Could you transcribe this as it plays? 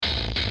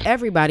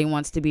Everybody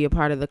wants to be a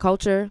part of the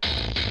culture.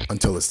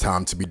 Until it's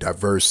time to be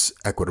diverse,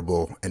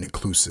 equitable, and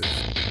inclusive.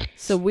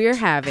 So we're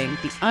having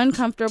the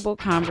uncomfortable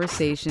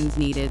conversations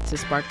needed to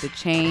spark the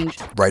change.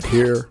 Right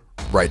here,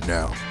 right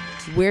now.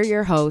 We're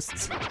your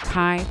hosts,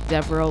 Kai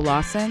Devereaux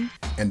Lawson.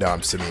 And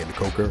I'm Simeon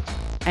Coker.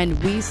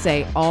 And we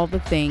say all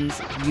the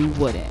things you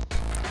wouldn't.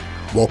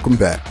 Welcome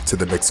back to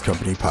the Mixed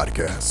Company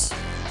Podcast.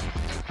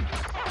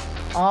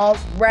 All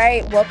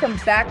right, welcome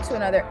back to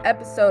another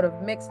episode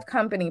of Mixed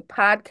Company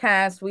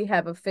Podcast. We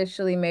have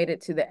officially made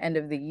it to the end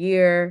of the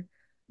year.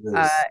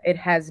 Yes. It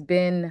has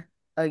been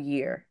a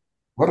year.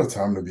 What a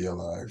time to be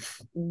alive.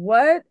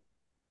 What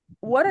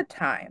a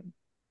time.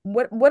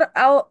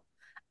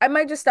 I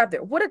might just stop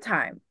there. What a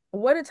time.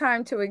 What a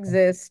time to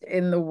exist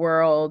in the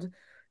world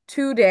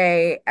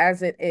today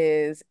as it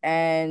is.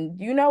 And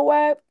you know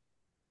what?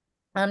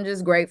 I'm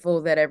just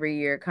grateful that every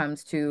year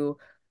comes to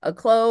a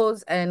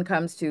close and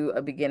comes to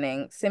a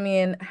beginning.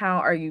 Simeon, how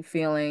are you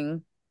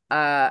feeling?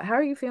 How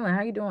are you feeling? How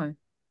are you doing?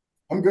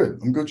 I'm good.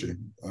 I'm Gucci.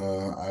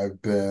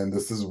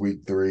 This is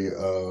week 3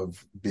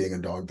 of being a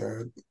dog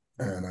dad.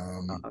 And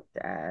Oh,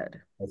 Dad.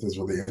 this is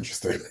really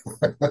interesting.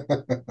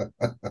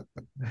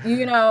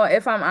 You know,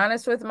 if I'm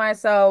honest with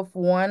myself,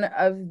 one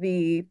of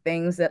the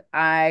things that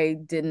I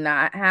did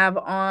not have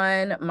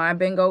on my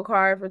bingo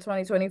card for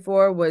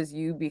 2024 was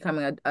you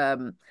becoming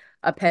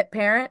a pet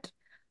parent.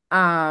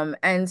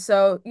 And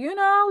so,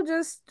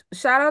 just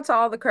shout out to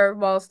all the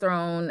curveballs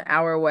thrown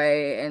our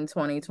way in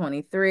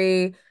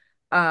 2023.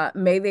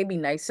 May they be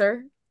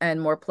nicer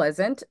and more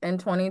pleasant in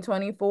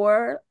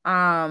 2024.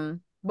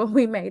 But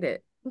we made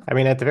it. I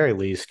mean, at the very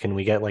least, can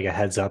we get like a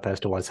heads up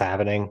as to what's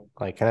happening?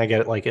 Like, can I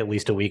get like at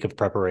least a week of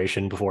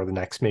preparation before the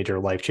next major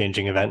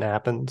life-changing event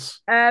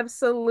happens?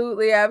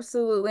 Absolutely,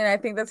 absolutely. And I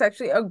think that's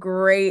actually a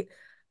great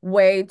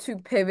way to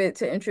pivot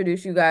to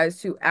introduce you guys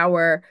to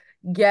our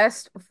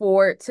guest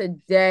for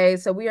today.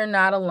 So we are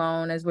not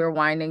alone as we're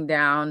winding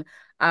down.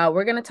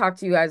 We're going to talk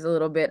to you guys a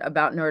little bit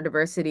about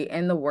neurodiversity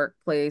in the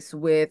workplace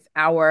with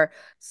our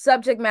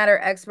subject matter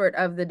expert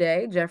of the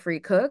day, Geoffrey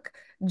Cook.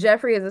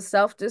 Geoffrey is a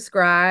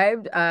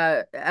self-described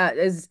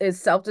is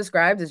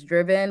self-described as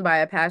driven by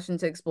a passion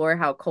to explore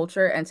how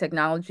culture and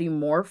technology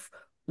morph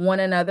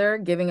one another,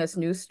 giving us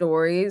new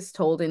stories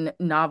told in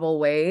novel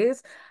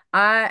ways.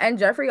 And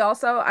Geoffrey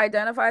also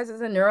identifies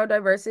as a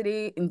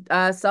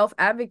neurodiversity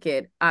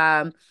self-advocate.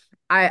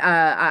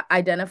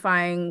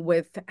 Identifying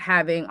with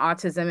having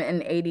autism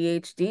and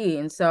ADHD.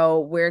 And so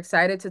we're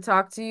excited to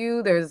talk to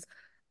you. There's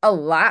a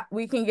lot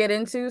we can get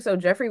into. So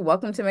Geoffrey,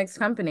 welcome to Mixed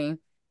Company.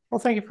 Well,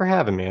 thank you for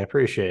having me. I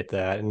appreciate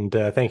that, and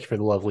thank you for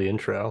the lovely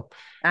intro.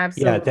 Yeah,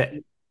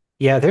 Absolutely.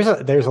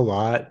 there's a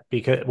lot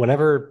because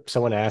whenever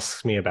someone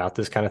asks me about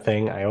this kind of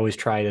thing, I always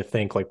try to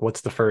think like,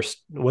 what's the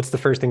first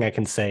thing I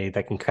can say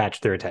that can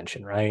catch their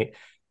attention, right?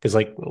 Because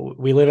like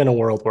we live in a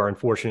world where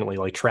unfortunately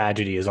like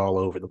tragedy is all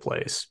over the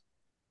place.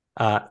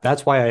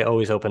 That's why I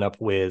always open up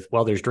with,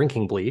 well, there's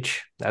drinking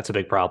bleach. That's a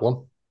big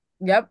problem.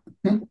 Yep.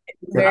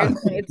 Yeah.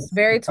 It's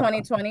very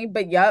 2020,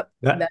 but yep.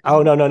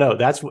 Oh, no.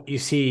 That's what you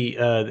see.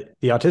 The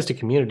autistic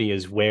community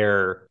is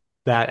where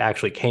that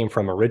actually came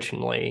from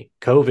originally.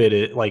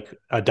 COVID, like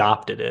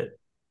adopted it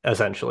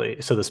essentially,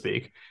 so to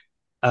speak.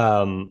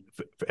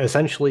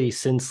 Essentially,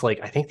 since like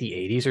I think the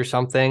 80s or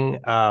something,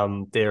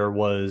 there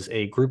was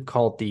a group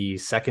called the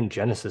Second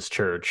Genesis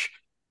Church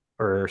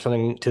or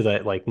something to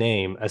that like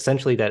name,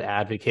 essentially that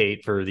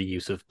advocate for the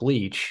use of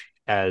bleach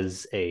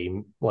as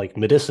a like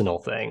medicinal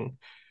thing.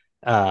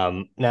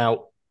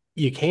 Now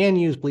you can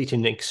use bleach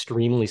in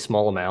extremely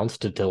small amounts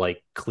to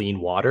like clean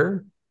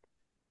water.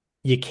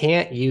 You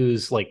can't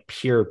use like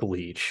pure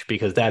bleach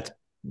because that's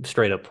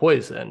straight up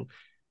poison.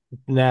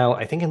 Now,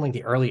 I think in like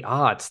the early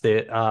aughts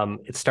that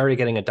it started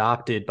getting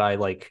adopted by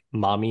like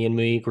mommy and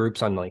me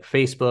groups on like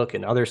Facebook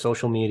and other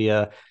social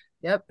media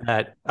Yep.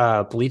 that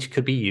bleach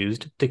could be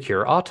used to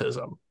cure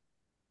autism.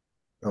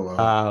 Oh,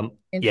 wow.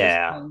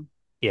 Yeah, Interesting.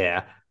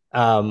 yeah.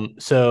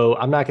 So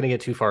I'm not going to get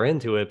too far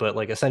into it, but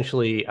like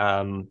essentially,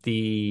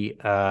 the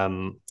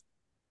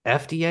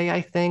FDA,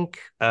 I think,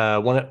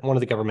 one of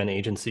the government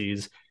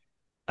agencies,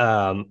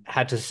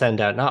 had to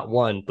send out not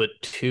one but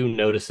two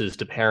notices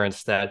to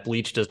parents that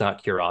bleach does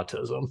not cure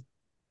autism.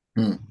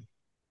 Hmm.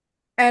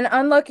 And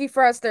unlucky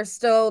for us, they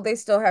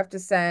still have to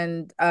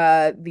send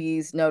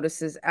these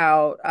notices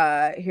out.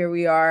 Here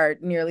we are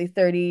nearly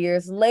 30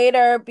 years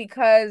later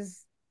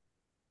because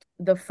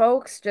the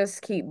folks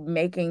just keep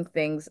making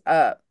things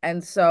up.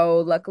 And so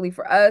luckily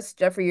for us,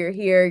 Geoffrey, you're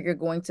here. You're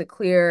going to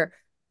clear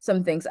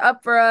some things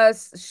up for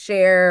us,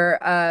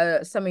 share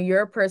some of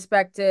your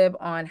perspective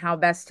on how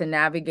best to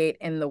navigate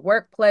in the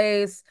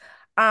workplace.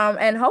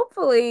 And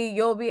hopefully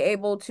you'll be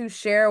able to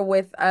share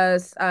with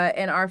us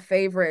in our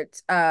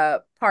favorite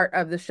part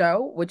of the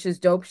show, which is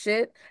dope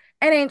shit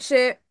and ain't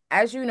shit.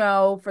 As you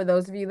know, for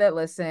those of you that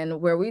listen,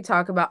 where we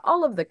talk about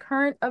all of the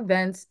current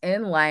events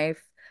in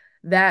life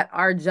that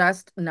are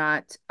just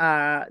not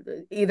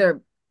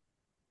either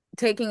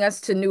taking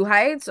us to new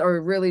heights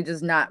or really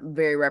just not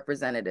very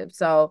representative.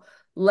 So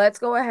let's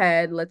go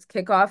ahead. Let's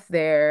kick off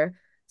there.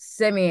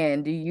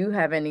 Simeon, do you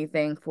have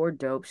anything for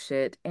dope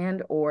shit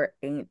and or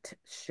ain't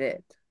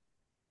shit?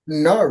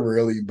 Not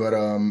really, but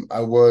I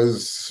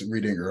was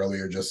reading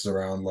earlier just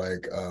around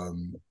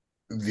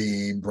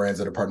the brands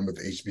that are partnered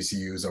with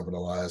HBCUs over the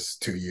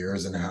last 2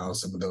 years and how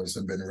some of those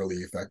have been really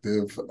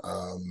effective.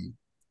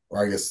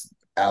 Or I guess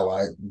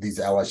these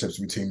allyships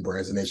between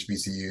brands and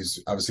HBCUs.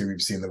 Obviously,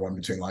 we've seen the one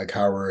between like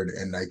Howard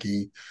and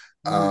Nike.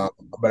 Mm, Um,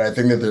 but I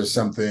think that there's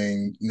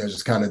something,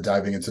 just kind of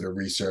diving into the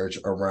research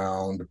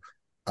around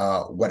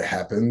what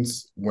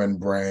happens when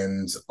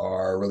brands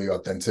are really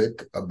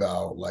authentic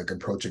about like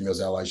approaching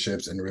those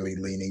allyships and really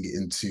leaning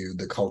into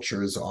the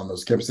cultures on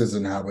those campuses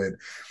and how it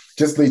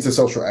just leads to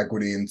social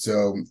equity. And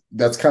so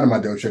that's kind of my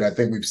dope shit. I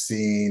think we've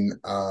seen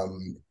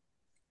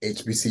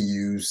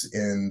HBCUs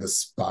in the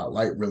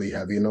spotlight really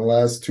heavy in the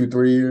last 2,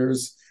 3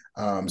 years.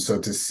 So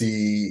to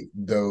see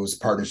those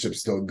partnerships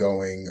still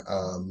going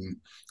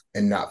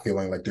and not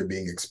feeling like they're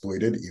being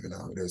exploited, even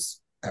though it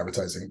is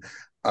advertising,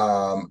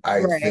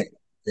 I right. think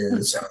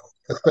is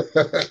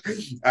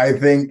I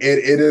think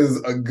it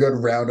is a good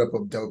roundup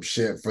of dope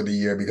shit for the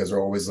year because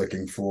we're always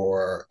looking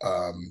for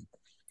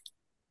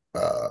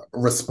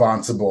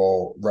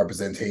responsible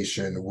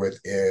representation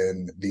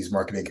within these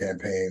marketing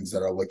campaigns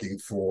that are looking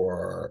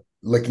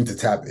to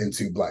tap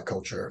into Black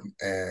culture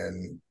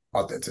and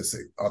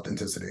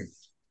authenticity.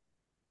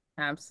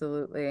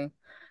 Absolutely.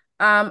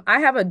 I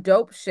have a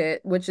dope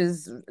shit, which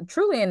is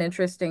truly an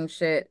interesting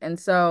shit. And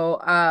so,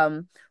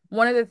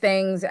 one of the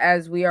things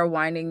as we are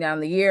winding down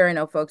the year, I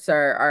know folks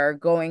are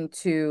going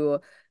to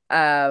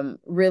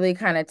really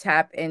kind of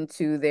tap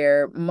into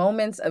their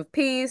moments of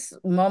peace,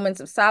 moments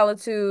of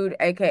solitude,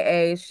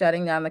 aka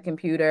shutting down the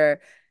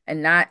computer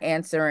and not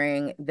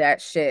answering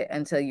that shit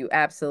until you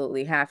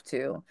absolutely have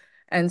to.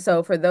 And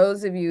so, for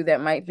those of you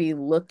that might be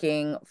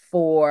looking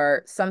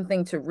for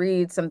something to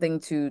read, something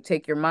to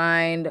take your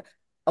mind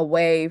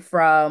away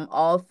from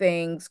all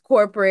things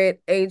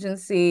corporate,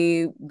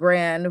 agency,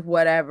 brand,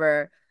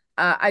 whatever,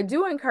 I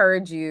do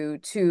encourage you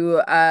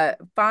to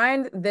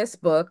find this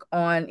book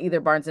on either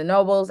Barnes and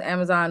Nobles,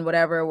 Amazon,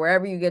 whatever,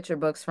 wherever you get your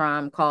books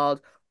from,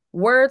 called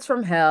Words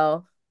from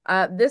Hell.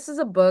 This is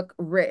a book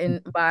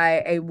written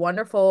by a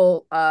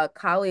wonderful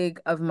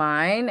colleague of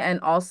mine and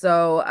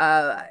also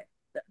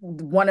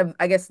one of,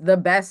 I guess, the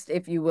best,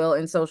 if you will,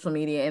 in social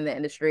media in the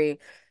industry.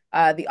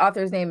 The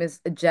author's name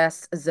is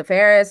Jess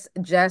Zafaris.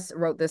 Jess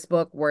wrote this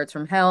book, Words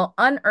from Hell,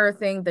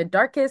 Unearthing the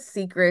Darkest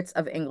Secrets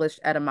of English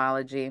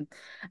Etymology.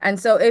 And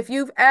so, if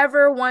you've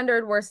ever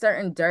wondered where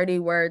certain dirty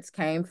words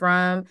came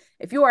from,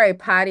 if you are a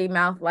potty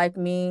mouth like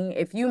me,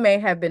 if you may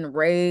have been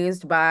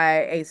raised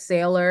by a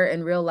sailor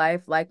in real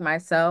life like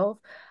myself,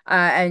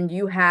 and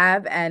you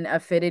have an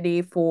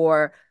affinity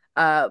for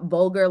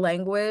vulgar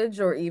language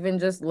or even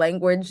just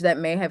language that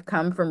may have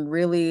come from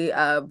really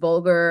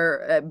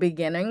vulgar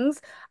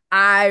beginnings,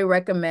 I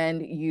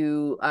recommend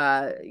you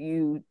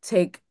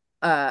take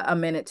a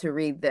minute to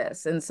read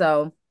this. And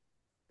so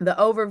the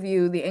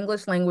overview, the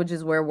English language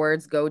is where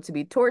words go to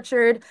be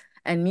tortured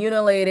and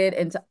mutilated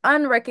into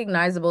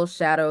unrecognizable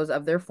shadows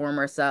of their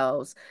former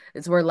selves.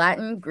 It's where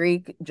Latin,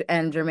 Greek,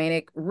 and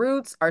Germanic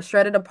roots are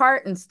shredded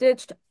apart and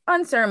stitched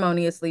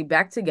unceremoniously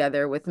back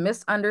together with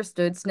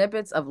misunderstood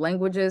snippets of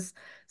languages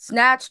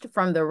snatched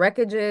from the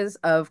wreckages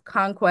of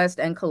conquest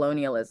and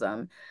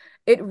colonialism.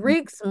 It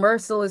wreaks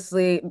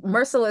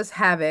merciless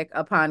havoc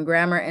upon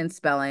grammar and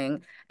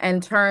spelling,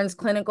 and turns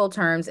clinical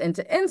terms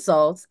into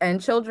insults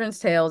and children's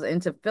tales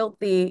into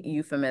filthy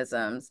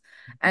euphemisms.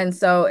 And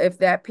so, if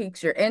that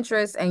piques your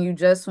interest and you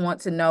just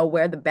want to know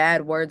where the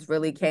bad words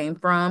really came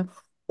from,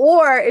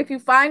 or if you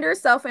find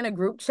yourself in a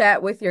group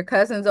chat with your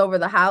cousins over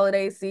the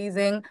holiday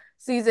season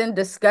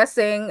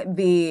discussing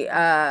the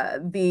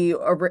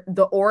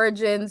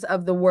origins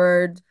of the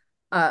word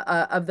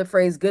of the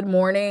phrase good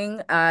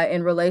morning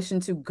in relation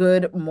to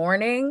good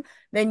morning,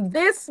 then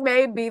this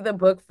may be the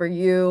book for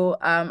you.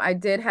 I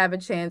did have a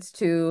chance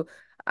to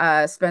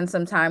spend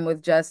some time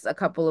with Jess a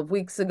couple of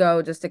weeks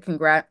ago just to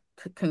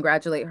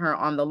congratulate her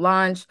on the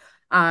launch.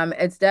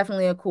 It's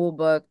definitely a cool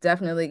book,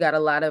 definitely got a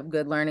lot of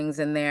good learnings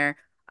in there.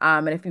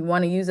 And if you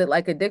want to use it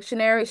like a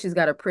dictionary, she's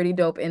got a pretty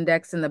dope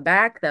index in the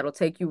back that'll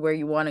take you where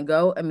you want to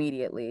go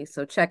immediately.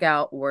 So check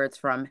out Words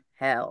from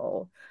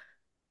Hell.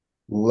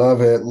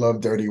 Love it. Love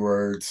dirty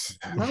words.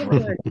 Love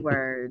dirty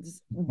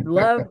words.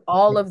 Love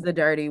all of the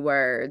dirty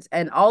words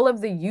and all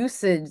of the use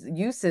cases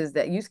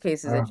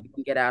Uh, that you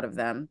can get out of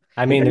them.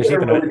 I I mean, think they're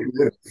really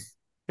creative.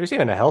 there's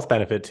even a health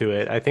benefit to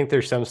it. I think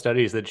there's some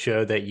studies that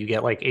show that you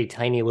get like a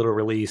tiny little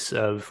release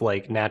of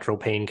like natural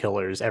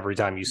painkillers every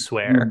time you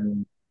swear.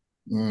 Mm,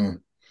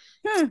 mm.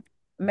 Hmm.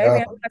 Maybe Yeah,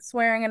 I'm not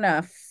swearing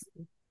enough.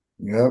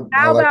 yep. I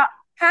How like about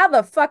how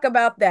the fuck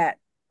about that?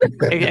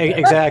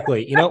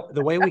 Exactly. You know,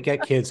 the way we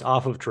get kids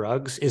off of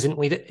drugs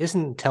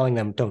isn't telling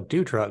them don't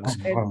do drugs.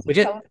 It's We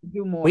just telling you to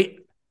do more. we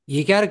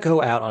you got to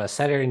go out on a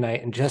Saturday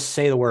night and just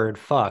say the word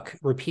fuck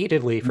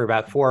repeatedly for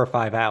about 4 or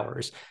 5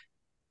 hours.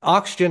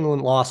 Oxygen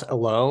loss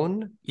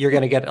alone, you're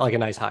going to get like a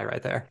nice high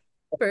right there.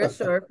 For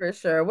sure, for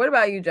sure. What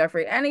about you,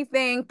 Jeffrey?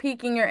 Anything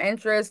piquing your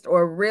interest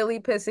or really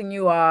pissing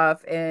you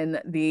off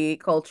in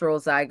the cultural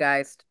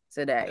zeitgeist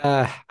today?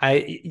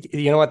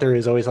 You know what? There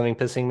is always something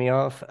pissing me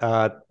off.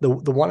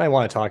 The one I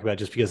want to talk about,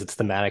 just because it's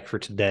thematic for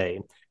today,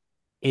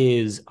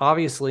 is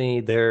obviously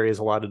there is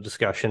a lot of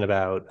discussion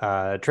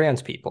about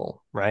trans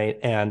people, right?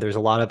 And there's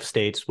a lot of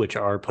states which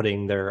are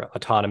putting their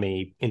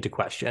autonomy into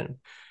question.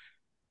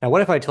 Now,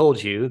 what if I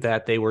told you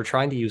that they were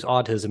trying to use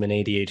autism and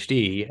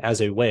ADHD as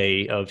a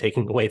way of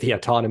taking away the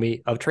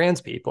autonomy of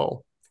trans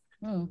people?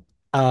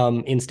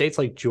 Hmm. In states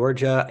like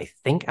Georgia, I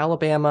think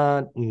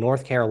Alabama,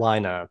 North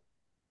Carolina,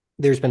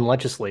 there's been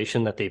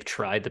legislation that they've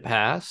tried to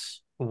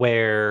pass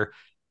where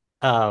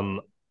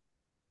um,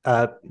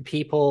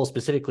 people,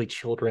 specifically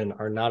children,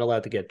 are not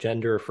allowed to get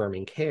gender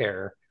affirming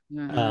care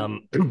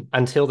Mm-hmm.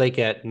 until they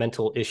get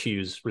mental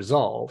issues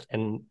resolved.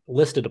 And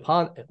listed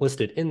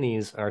in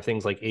these are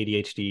things like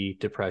ADHD,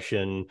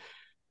 depression,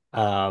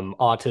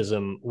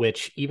 autism,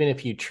 which even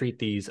if you treat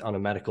these on a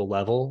medical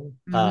level,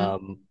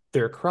 Mm-hmm.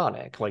 they're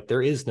chronic. Like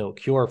there is no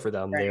cure for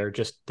them.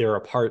 Right. They're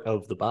a part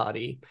of the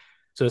body.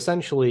 So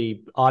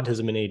essentially,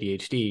 autism and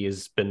ADHD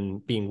has been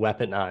being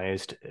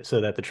weaponized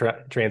so that the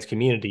trans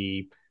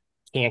community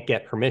can't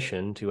get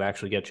permission to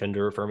actually get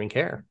gender affirming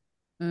care.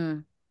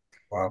 Mm.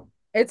 Wow.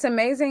 It's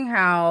amazing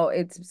how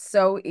it's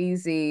so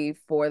easy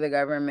for the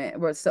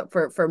government, or so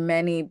for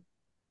many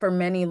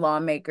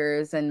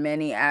lawmakers and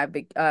many I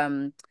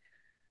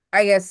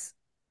guess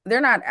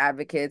they're not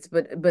advocates,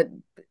 but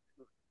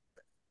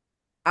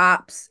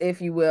ops,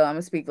 if you will. I'm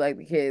gonna speak like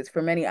the kids,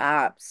 for many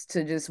ops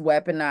to just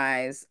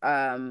weaponize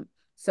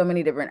so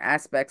many different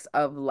aspects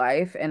of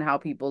life and how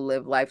people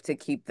live life to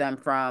keep them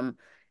from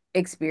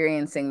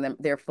experiencing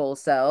their full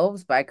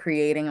selves by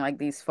creating like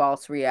these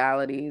false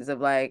realities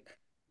of like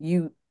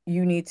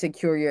you need to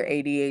cure your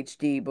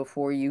ADHD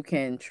before you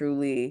can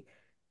truly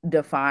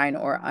define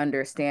or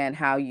understand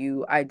how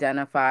you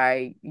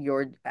identify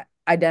or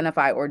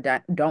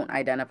don't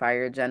identify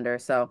your gender.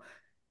 So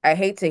I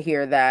hate to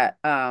hear that.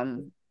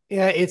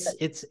 Yeah,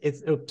 it's.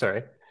 Oh,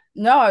 sorry.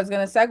 No, I was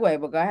gonna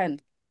segue, but go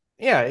ahead.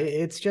 Yeah,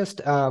 it's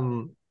just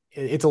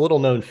it's a little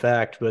known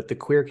fact, but the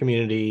queer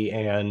community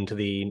and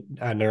the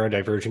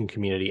neurodivergent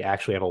community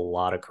actually have a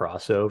lot of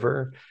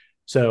crossover.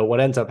 So what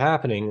ends up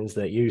happening is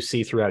that you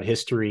see throughout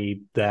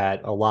history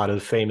that a lot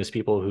of famous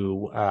people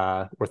who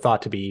were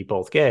thought to be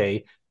both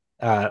gay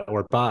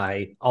or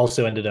bi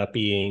also ended up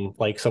being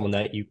like someone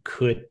that you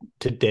could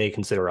today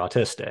consider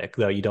autistic,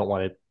 though you don't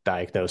want to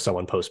diagnose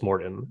someone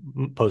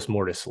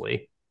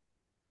postmortisly.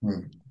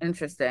 Hmm.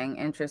 Interesting,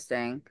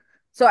 interesting.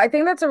 So I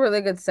think that's a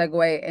really good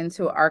segue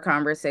into our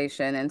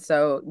conversation. And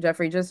so,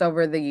 Jeffrey, just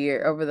over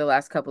the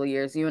last couple of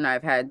years, you and I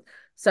have had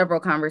several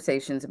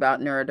conversations about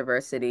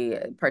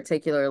neurodiversity,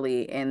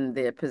 particularly in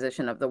the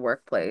position of the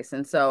workplace.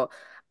 And so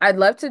I'd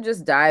love to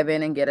just dive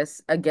in and get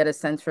a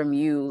sense from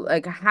you,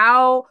 like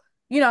how,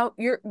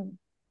 you're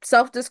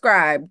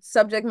self-described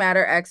subject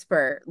matter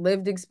expert,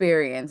 lived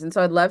experience. And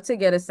so I'd love to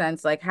get a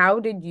sense, like, how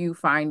did you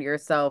find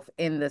yourself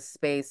in the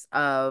space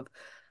of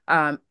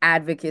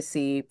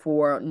advocacy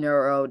for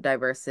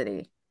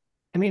neurodiversity?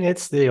 I mean,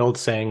 it's the old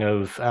saying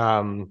of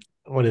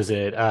what is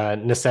it?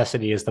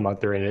 Necessity is the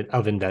mother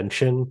of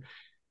invention.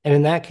 And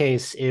in that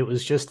case, it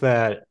was just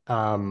that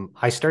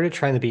I started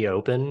trying to be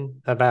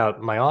open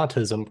about my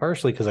autism,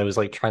 partially because I was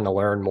like trying to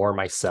learn more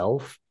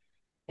myself.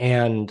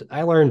 And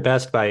I learned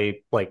best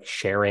by like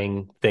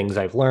sharing things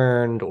I've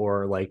learned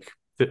or like,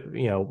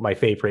 my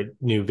favorite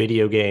new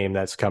video game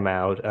that's come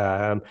out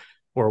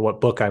or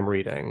what book I'm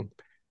reading.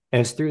 And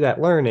it's through that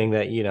learning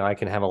that, I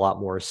can have a lot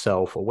more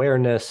self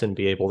awareness and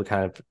be able to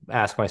kind of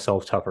ask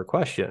myself tougher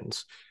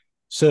questions.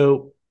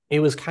 So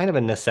it was kind of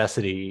a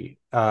necessity,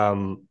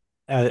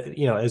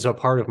 as a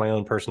part of my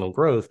own personal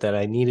growth that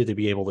I needed to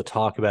be able to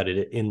talk about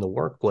it in the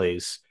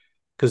workplace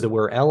because there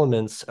were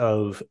elements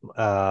of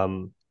my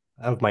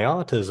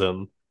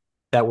autism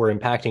that were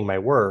impacting my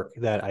work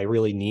that I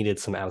really needed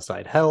some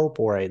outside help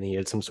or I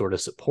needed some sort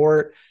of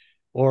support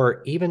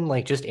or even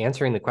like just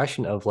answering the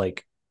question of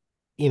like,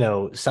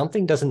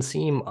 something doesn't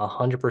seem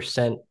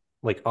 100%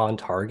 like on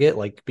target,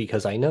 like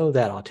because I know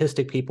that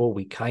autistic people,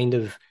 we kind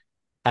of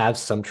have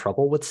some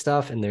trouble with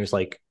stuff and there's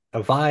like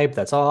a vibe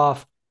that's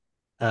off.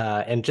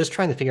 And just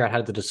trying to figure out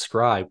how to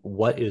describe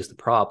what is the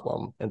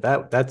problem. And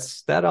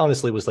that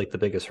honestly was like the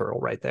biggest hurdle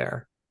right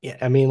there. Yeah,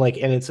 I mean, like,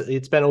 and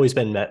it's been always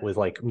been met with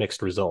like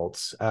mixed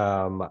results.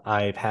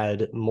 I've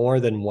had more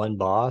than one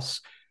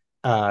boss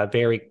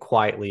very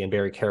quietly and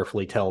very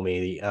carefully tell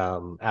me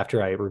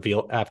after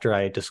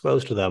I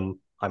disclose to them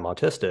I'm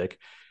autistic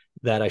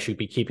that I should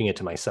be keeping it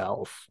to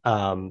myself.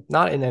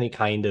 Not in any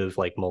kind of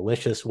like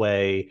malicious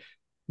way,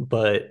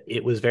 but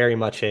it was very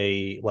much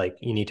a like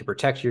you need to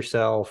protect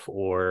yourself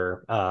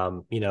or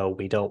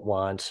we don't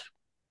want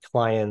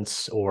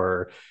clients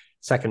or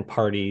second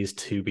parties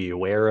to be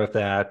aware of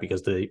that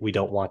because we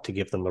don't want to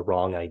give them the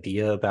wrong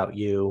idea about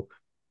you.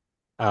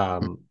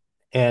 Um,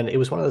 and it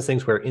was one of those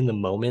things where in the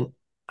moment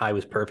I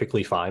was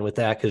perfectly fine with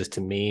that because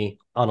to me,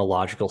 on a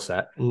logical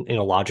set in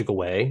a logical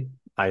way,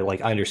 I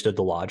understood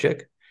the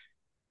logic.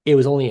 it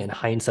was only in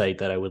hindsight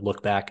that I would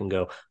look back and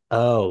go,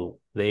 oh,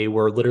 they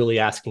were literally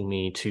asking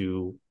me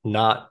to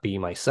not be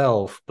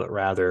myself, but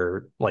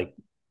rather like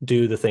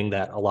do the thing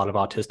that a lot of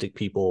autistic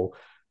people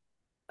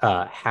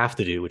have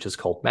to do, which is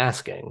called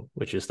masking,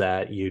 which is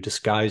that you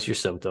disguise your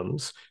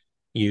symptoms.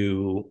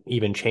 You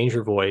even change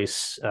your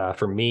voice.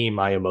 For me,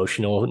 my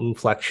emotional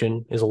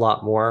inflection is a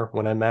lot more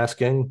when I'm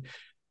masking.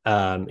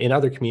 In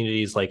other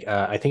communities, like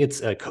I think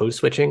it's code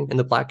switching in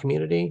the Black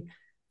community.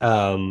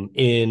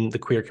 In the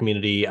queer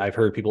community, I've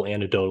heard people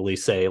anecdotally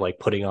say like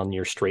putting on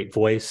your straight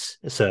voice.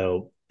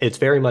 So it's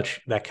very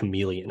much that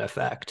chameleon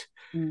effect.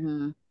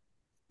 Mm-hmm.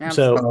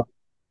 Absolutely. So Uh,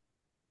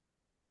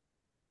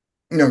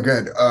 no,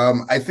 good.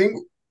 I think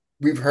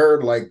we've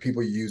heard like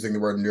people using the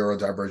word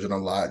neurodivergent a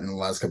lot in the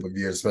last couple of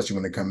years, especially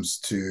when it comes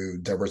to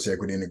diversity,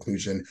 equity, and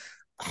inclusion.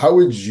 How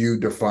would you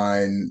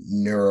define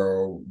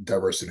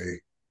neurodiversity?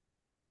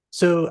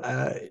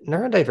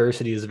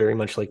 Neurodiversity is very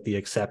much like the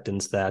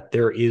acceptance that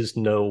there is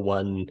no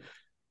one,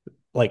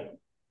 like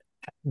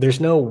there's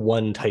no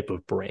one type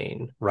of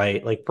brain,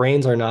 right? Like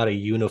brains are not a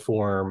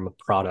uniform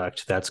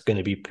product that's going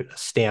to be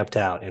stamped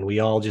out and we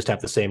all just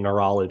have the same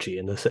neurology.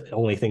 And the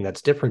only thing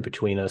that's different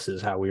between us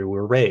is how we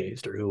were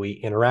raised or who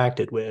we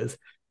interacted with.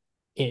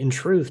 In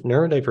truth,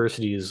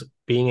 neurodiversity is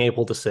being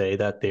able to say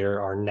that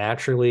there are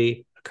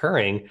naturally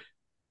occurring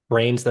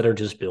brains that are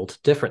just built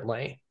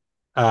differently.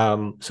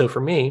 So for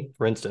me,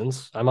 for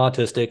instance, I'm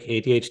autistic,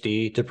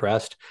 ADHD,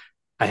 depressed.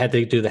 I had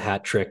to do the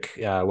hat trick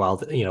while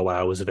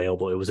I was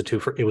available. It was a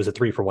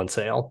 3-for-1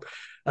 sale.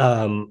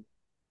 Um,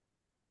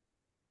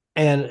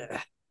 and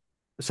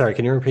sorry,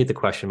 can you repeat the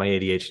question? My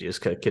ADHD is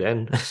kicking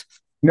in.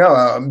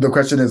 No, the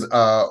question is,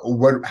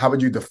 how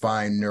would you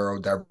define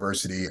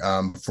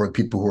neurodiversity, for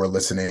people who are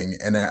listening?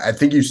 And I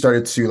think you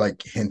started to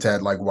like hint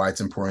at like why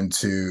it's important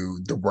to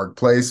the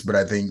workplace, but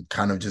I think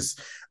kind of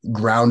just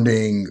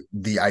grounding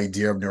the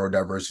idea of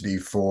neurodiversity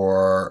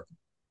for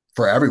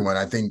everyone.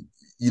 I think,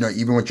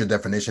 even with your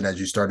definition, as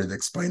you started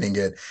explaining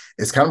it,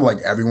 it's kind of like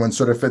everyone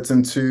sort of fits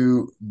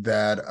into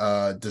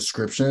that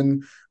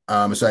description.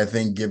 So I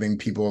think giving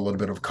people a little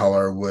bit of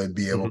color would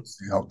be able Mhm.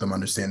 to help them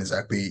understand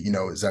exactly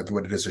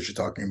what it is that you're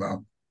talking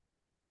about.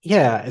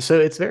 Yeah, so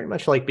it's very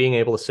much like being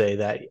able to say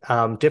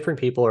that different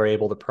people are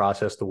able to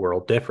process the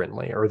world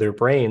differently, or their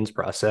brains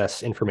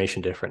process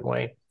information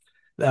differently.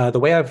 The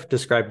way I've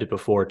described it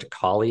before to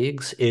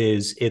colleagues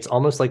is it's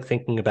almost like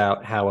thinking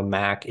about how a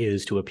Mac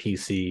is to a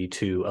PC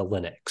to a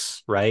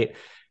Linux, right?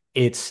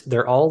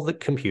 They're all the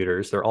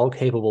computers, they're all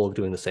capable of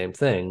doing the same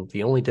thing.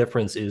 The only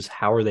difference is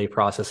how are they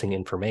processing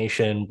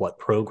information, what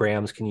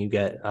programs can you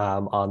get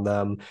on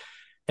them,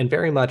 and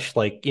very much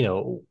like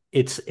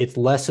it's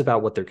less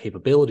about what their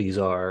capabilities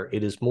are.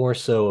 It is more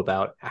so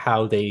about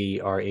how they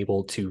are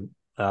able to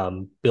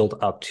build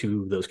up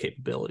to those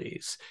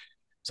capabilities.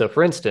 So,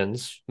 for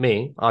instance,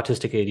 me,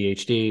 autistic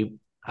ADHD,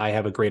 I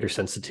have a greater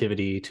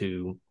sensitivity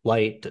to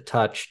light, to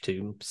touch,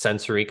 to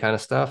sensory kind of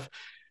stuff.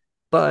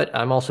 But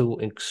I'm also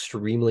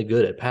extremely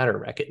good at pattern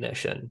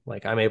recognition.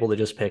 Like I'm able to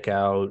just pick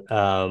out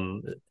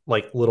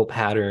like little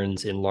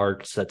patterns in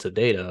large sets of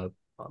data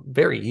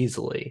very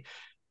easily.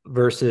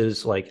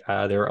 Versus like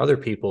there are other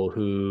people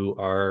who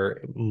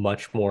are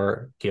much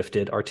more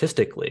gifted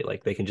artistically.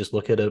 Like they can just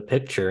look at a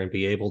picture and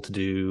be able to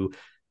do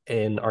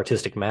an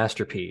artistic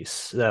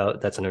masterpiece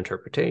that's an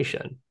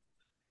interpretation.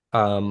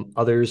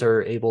 Others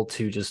are able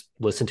to just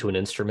listen to an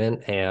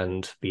instrument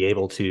and be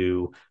able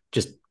to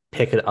just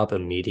pick it up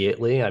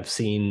immediately. I've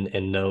seen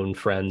and known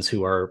friends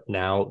who are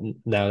now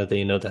that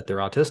they know that they're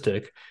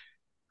autistic,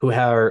 who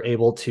are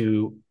able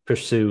to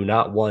pursue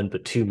not one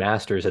but two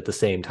masters at the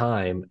same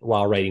time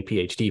while writing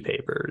PhD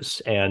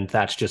papers, and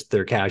that's just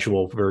their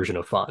casual version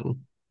of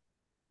fun.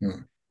 Hmm.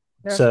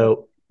 That's really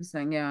So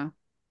interesting. Yeah.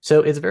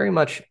 so it's very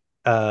much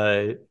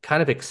kind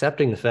of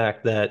accepting the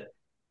fact that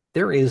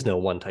there is no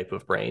one type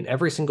of brain.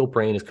 Every single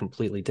brain is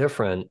completely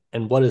different.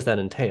 And what does that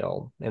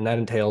entail? And that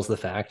entails the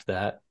fact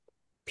that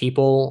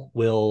people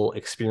will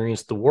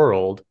experience the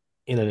world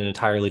in an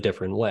entirely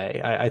different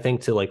way. I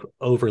think to like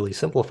overly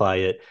simplify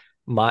it,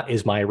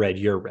 my red,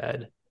 your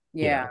red,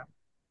 you Yeah.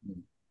 know.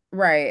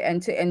 Right.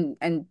 And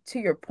to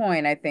your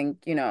point, I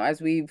think,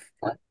 as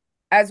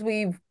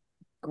we've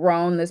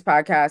grown this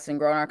podcast and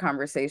grown our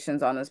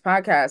conversations on this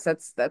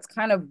podcast, that's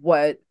kind of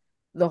what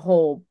the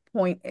whole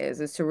point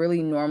is to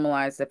really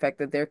normalize the fact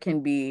that there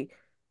can be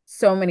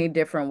so many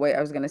different ways.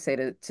 I was going to say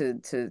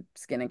to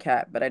skin a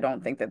cat, but I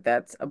don't think that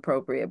that's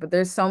appropriate. But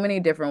there's so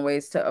many different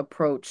ways to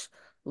approach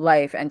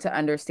life and to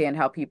understand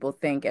how people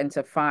think and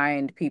to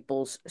find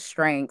people's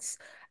strengths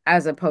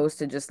as opposed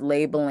to just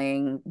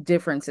labeling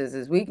differences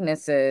as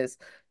weaknesses,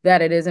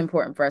 that it is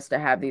important for us to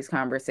have these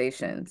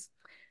conversations.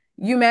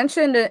 You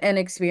mentioned an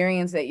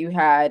experience that you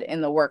had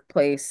in the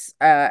workplace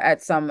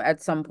at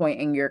some point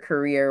in your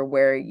career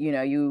where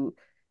you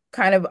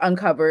kind of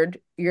uncovered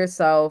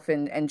yourself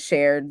and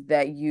shared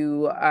that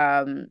you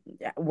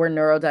were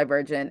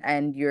neurodivergent,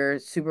 and your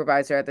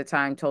supervisor at the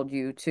time told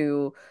you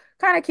to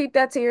kind of keep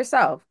that to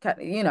yourself.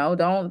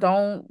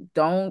 Don't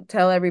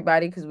tell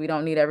everybody, because we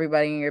don't need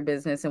everybody in your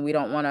business, and we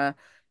don't want to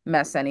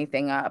mess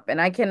anything up.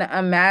 And I can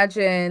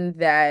imagine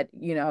that,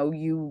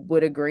 you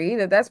would agree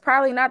that that's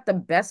probably not the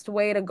best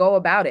way to go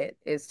about it,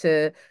 is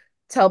to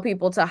tell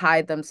people to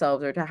hide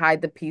themselves or to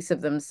hide the piece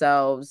of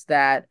themselves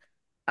that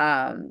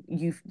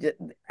you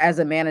as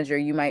a manager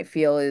you might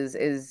feel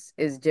is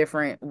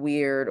different,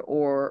 weird,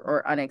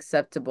 or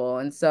unacceptable.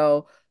 And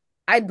so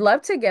I'd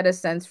love to get a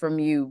sense from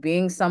you,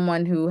 being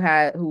someone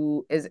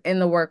who is in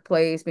the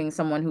workplace, being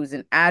someone who's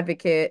an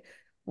advocate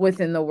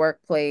within the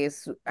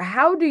workplace.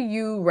 How do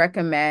you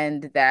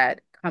recommend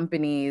that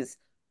companies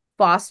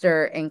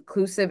foster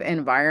inclusive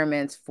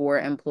environments for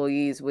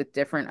employees with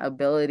different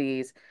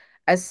abilities,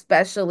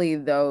 especially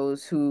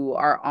those who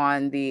are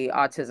on the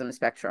autism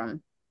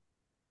spectrum?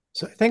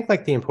 So I think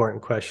like the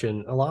important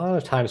question, a lot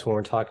of times when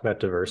we're talking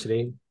about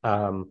diversity,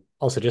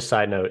 also just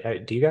side note,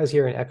 do you guys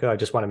hear an echo? I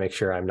just want to make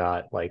sure I'm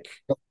not like,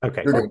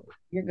 okay, You're good. cool,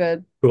 You're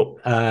good. cool.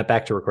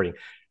 Back to recording.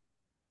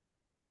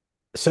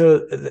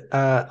 So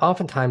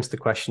oftentimes the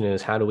question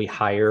is, how do we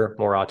hire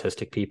more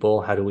autistic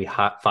people? How do we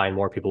find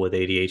more people with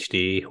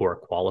ADHD who are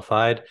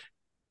qualified?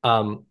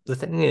 The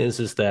thing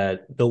is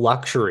that the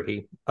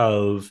luxury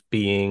of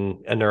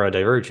being a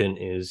neurodivergent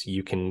is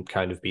you can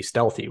kind of be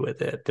stealthy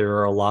with it. There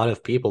are a lot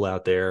of people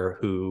out there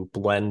who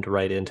blend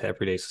right into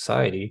everyday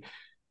society,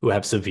 who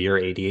have severe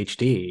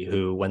ADHD,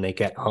 who, when they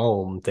get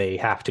home, they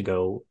have to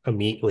go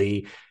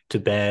immediately to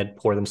bed,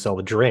 pour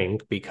themselves a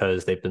drink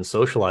because they've been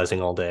socializing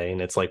all day,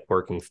 and it's like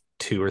working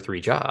 2 or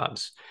 3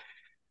 jobs.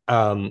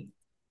 Um,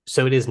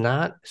 so it is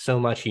not so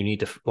much you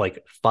need to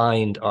like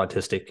find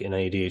autistic and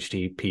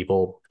ADHD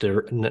people,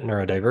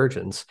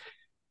 neurodivergence.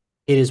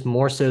 It is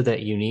more so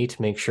that you need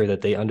to make sure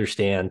that they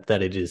understand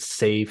that it is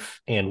safe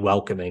and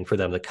welcoming for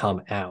them to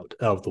come out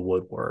of the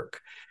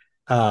woodwork.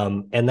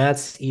 And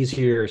that's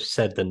easier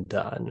said than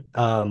done.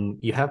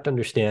 You have to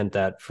understand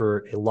that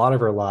for a lot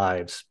of our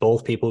lives,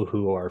 both people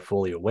who are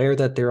fully aware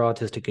that they're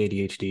autistic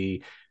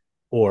ADHD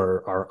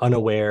or are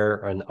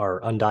unaware and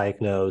are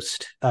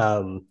undiagnosed,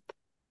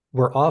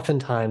 we're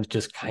oftentimes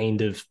just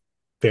kind of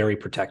very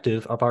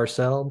protective of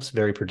ourselves,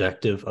 very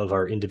protective of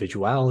our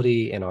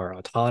individuality and our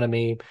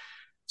autonomy.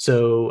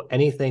 So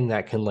anything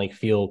that can like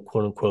feel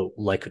quote unquote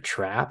like a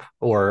trap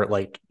or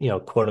like,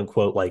 quote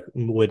unquote, like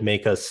would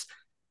make us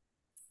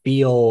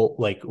feel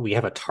like we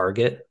have a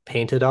target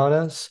painted on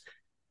us.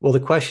 Well, the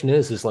question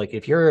is like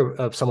if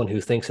you're someone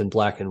who thinks in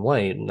black and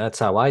white, and that's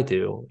how I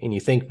do, and you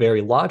think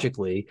very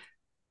logically,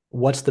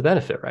 what's the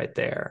benefit right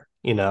there?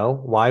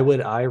 Why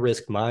would I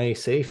risk my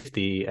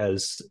safety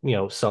as,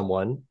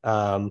 someone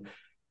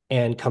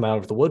and come out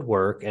of the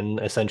woodwork and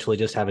essentially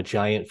just have a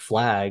giant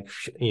flag,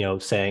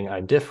 saying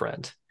I'm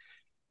different?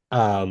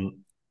 Um,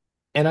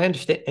 and I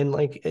understand, and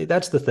like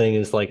that's the thing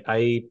is like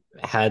I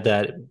had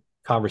that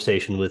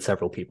conversation with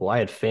several people. I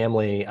had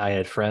family, I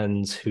had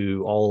friends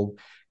who all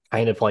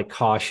kind of like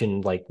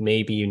cautioned, like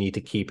maybe you need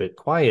to keep it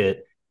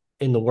quiet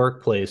in the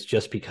workplace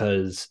just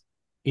because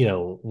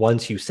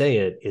once you say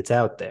it, it's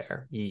out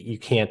there. You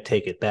can't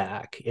take it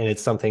back, and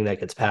it's something that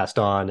gets passed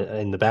on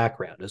in the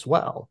background as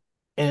well.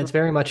 And it's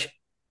very much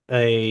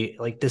a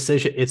like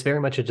decision. It's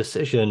very much a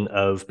decision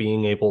of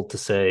being able to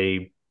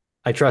say,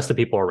 I trust the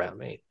people around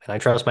me, and I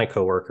trust my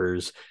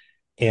coworkers,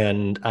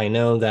 and I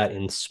know that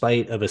in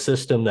spite of a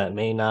system that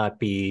may not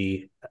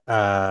be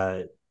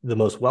the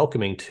most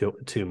welcoming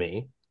to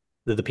me,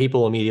 that the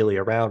people immediately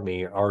around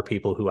me are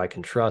people who I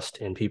can trust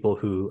and people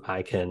who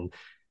I can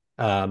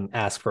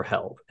ask for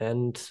help.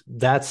 And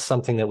that's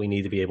something that we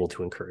need to be able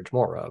to encourage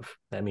more of.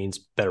 That means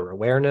better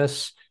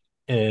awareness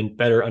and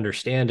better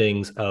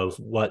understandings of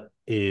what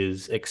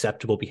is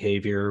acceptable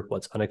behavior,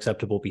 what's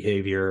unacceptable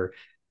behavior,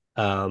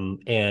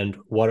 and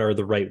what are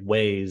the right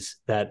ways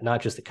that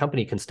not just the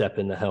company can step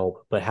in to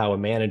help, but how a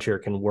manager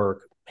can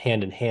work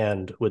hand in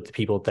hand with the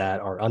people that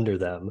are under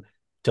them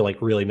to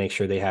like really make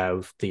sure they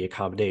have the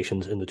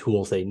accommodations and the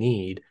tools they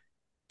need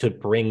to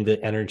bring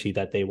the energy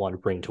that they want to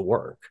bring to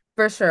work.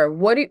 For sure.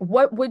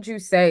 What would you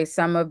say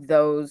some of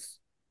those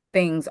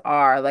things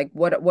are? Like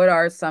what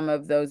are some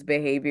of those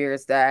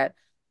behaviors that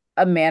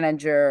a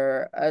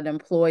manager, an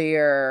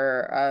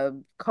employer, a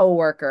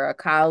coworker, a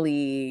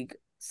colleague,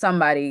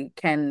 somebody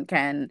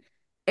can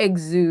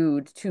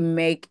exude to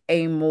make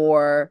a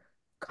more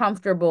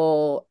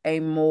comfortable, a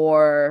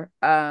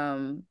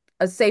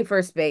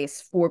safer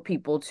space for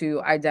people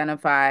to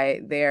identify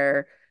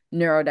their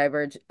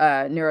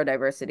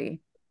neurodiversity?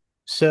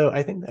 So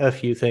I think a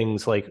few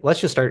things like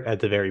let's just start at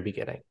the very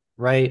beginning,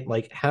 right?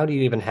 Like how do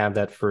you even have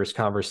that first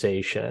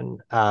conversation?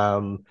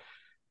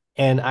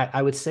 And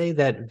I would say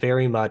that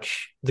very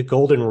much the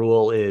golden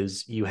rule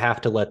is you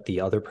have to let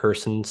the other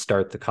person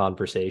start the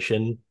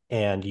conversation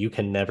and you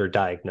can never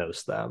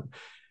diagnose them.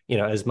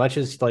 As much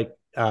as like,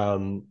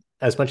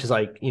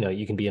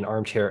 you can be an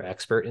armchair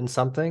expert in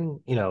something,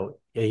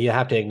 you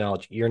have to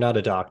acknowledge you're not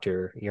a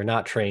doctor, you're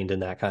not trained in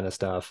that kind of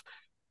stuff,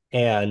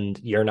 and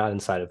you're not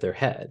inside of their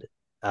head.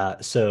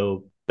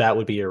 So that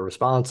would be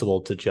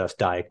irresponsible to just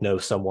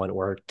diagnose someone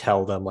or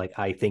tell them like,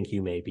 I think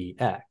you may be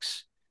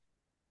X.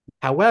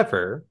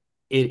 However,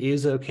 it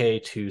is okay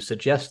to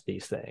suggest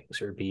these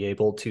things or be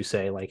able to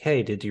say like,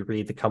 hey, did you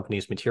read the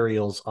company's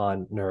materials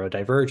on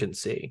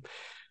neurodivergency?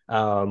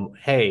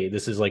 Hey,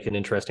 this is like an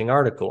interesting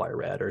article I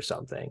read or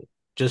something.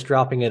 Just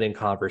dropping it in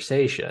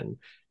conversation,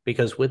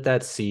 because with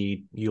that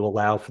seed, you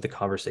allow for the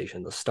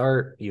conversation to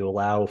start, you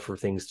allow for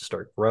things to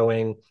start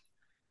growing,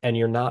 and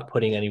you're not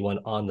putting anyone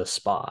on the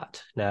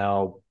spot.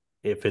 Now,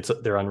 if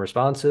they're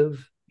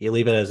unresponsive, you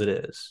leave it as it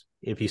is.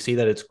 If you see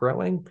that it's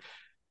growing,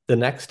 the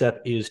next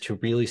step is to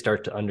really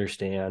start to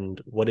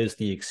understand what is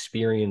the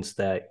experience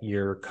that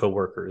your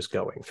coworker is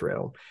going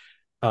through.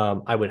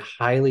 I would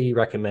highly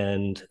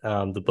recommend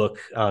the book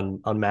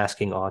on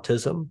Unmasking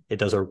Autism. It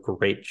does a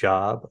great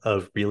job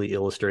of really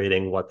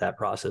illustrating what that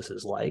process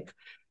is like.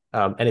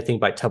 Anything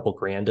by Temple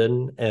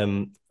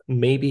Grandin,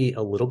 maybe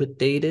a little bit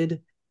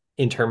dated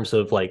in terms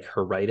of like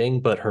her writing,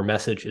 but her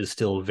message is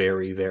still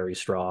very, very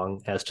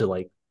strong as to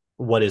like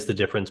what is the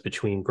difference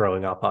between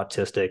growing up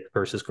autistic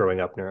versus growing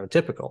up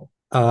neurotypical.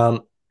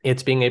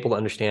 It's being able to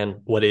understand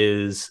what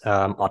is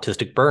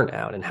autistic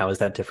burnout and how is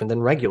that different than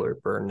regular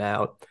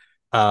burnout.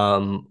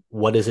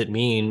 What does it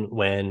mean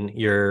when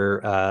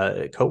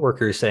your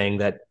coworker is saying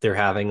that they're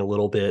having a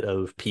little bit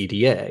of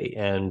PDA?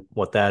 And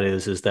what that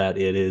is that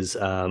it is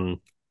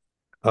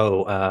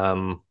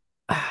oh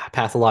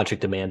pathologic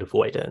demand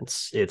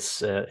avoidance.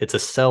 It's a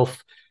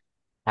self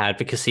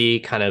advocacy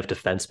kind of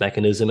defense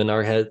mechanism in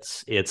our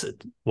heads. It's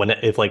when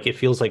if like it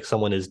feels like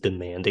someone is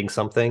demanding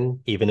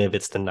something, even if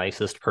it's the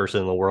nicest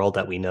person in the world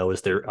that we know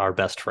is our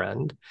best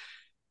friend.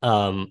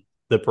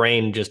 The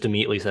brain just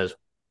immediately says,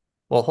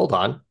 well, hold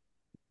on,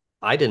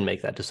 I didn't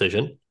make that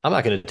decision. I'm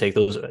not going to take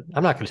those.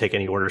 I'm not going to take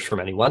any orders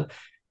from anyone.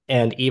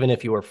 And even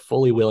if you are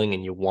fully willing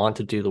and you want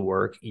to do the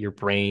work, your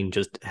brain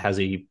just has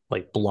a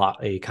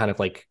kind of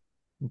like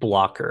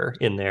blocker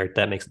in there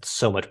that makes it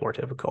so much more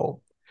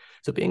difficult.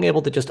 So being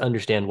able to just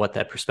understand what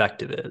that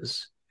perspective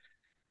is.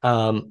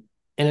 And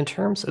in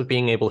terms of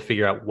being able to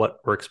figure out what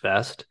works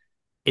best,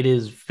 it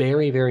is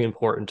very, very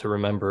important to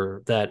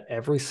remember that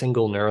every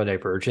single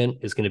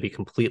neurodivergent is going to be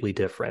completely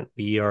different.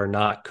 We are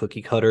not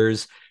cookie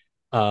cutters.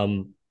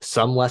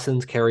 Some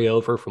lessons carry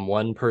over from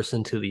one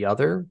person to the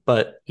other,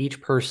 but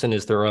each person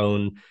is their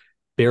own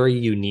very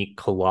unique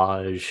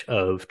collage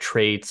of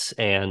traits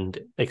and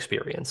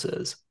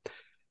experiences.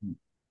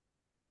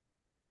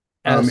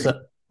 As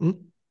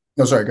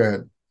No, sorry, go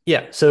ahead.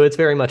 Yeah, so it's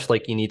very much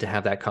like you need to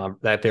have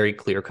that very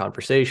clear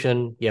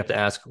conversation. You have to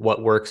ask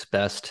what works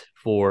best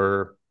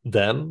for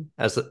them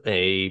as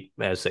say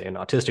an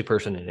autistic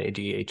person, an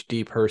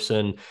ADHD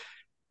person,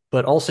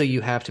 but also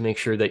you have to make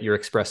sure that you're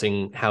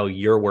expressing how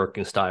your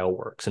working style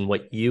works and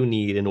what you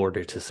need in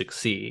order to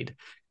succeed.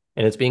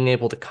 And it's being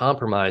able to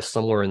compromise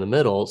somewhere in the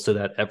middle so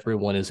that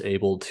everyone is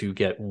able to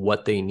get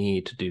what they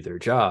need to do their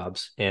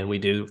jobs. And we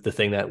do the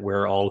thing that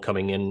we're all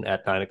coming in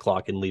at 9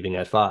 o'clock and leaving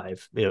at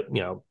 5,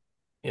 so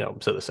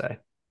to say.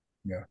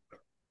 Yeah.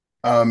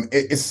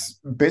 It's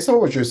based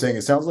on what you're saying,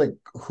 it sounds like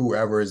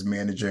whoever is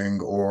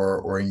managing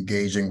or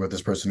engaging with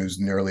this person who's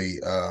nearly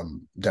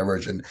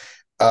divergent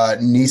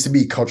needs to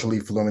be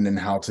culturally fluent in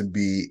how to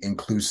be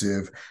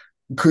inclusive.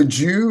 Could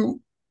you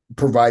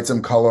provide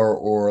some color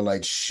or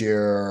like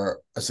share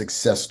a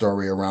success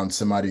story around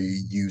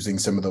somebody using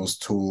some of those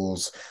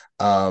tools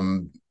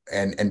and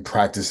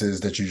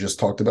practices that you just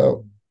talked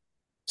about?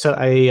 So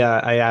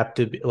I have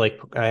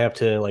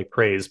to like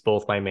praise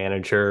both my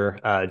manager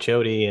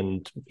Jody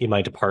and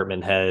my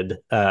department head,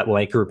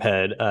 my group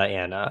head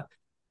Anna,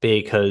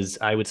 because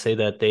I would say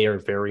that they are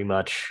very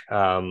much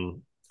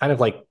kind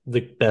of like the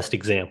best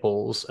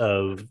examples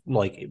of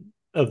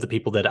the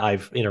people that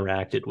I've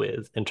interacted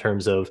with in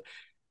terms of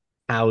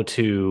how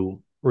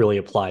to really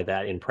apply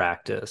that in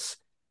practice.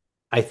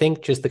 I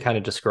think just to kind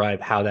of describe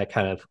how that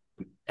kind of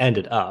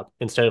ended up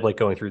instead of like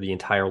going through the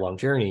entire long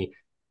journey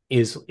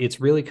is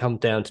it's really come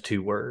down to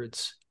two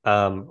words,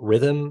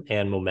 rhythm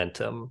and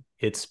momentum.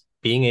 It's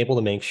being able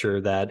to make sure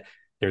that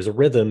there's a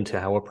rhythm to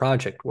how a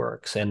project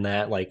works and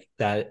that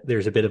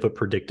there's a bit of a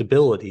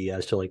predictability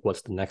as to like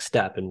what's the next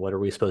step and what are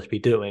we supposed to be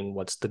doing,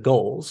 what's the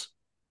goals,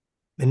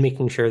 and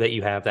making sure that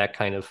you have that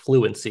kind of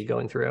fluency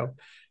going through.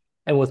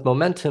 And with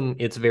momentum,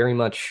 it's very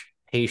much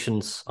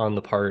patience on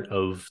the part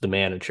of the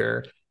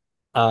manager.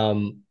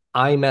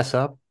 I mess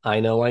up.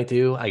 I know I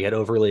do. I get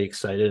overly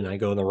excited and I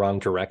go in the wrong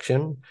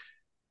direction.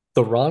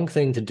 The wrong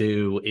thing to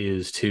do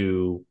is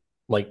to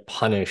like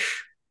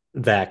punish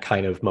that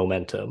kind of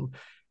momentum.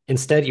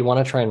 Instead, you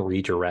want to try and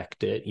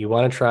redirect it. You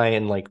want to try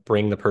and like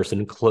bring the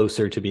person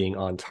closer to being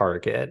on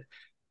target.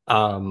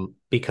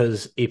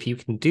 Because if you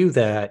can do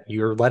that,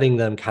 you're letting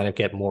them kind of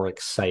get more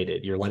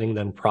excited. You're letting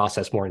them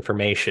process more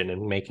information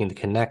and making the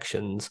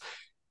connections.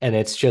 And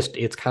it's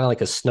kind of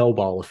like a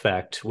snowball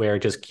effect where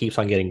it just keeps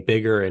on getting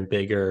bigger and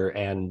bigger.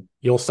 And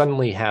you'll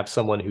suddenly have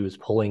someone who's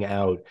pulling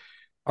out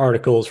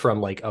articles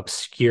from like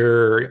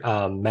obscure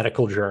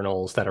medical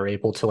journals that are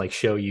able to like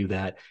show you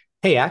that,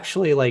 hey,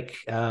 actually like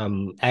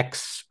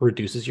X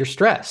reduces your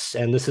stress.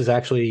 And this is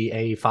actually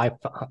a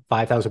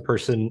 5,000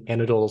 person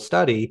anecdotal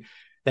study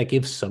that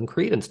gives some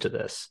credence to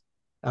this.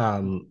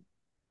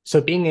 So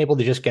being able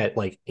to just get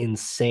like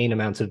insane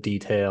amounts of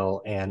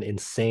detail and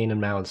insane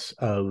amounts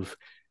of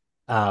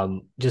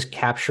just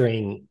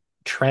capturing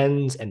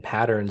trends and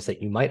patterns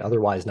that you might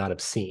otherwise not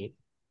have seen.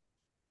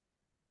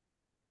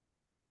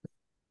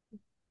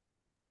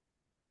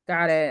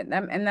 Got it.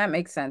 And that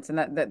makes sense. And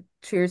that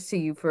cheers to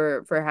you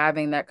for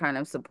having that kind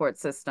of support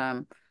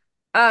system.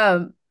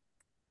 Um,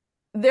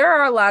 there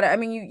are a lot of, I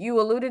mean, you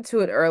alluded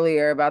to it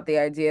earlier about the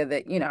idea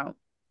that,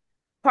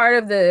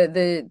 part of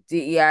the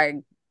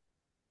DEI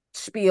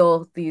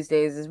spiel these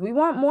days is we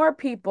want more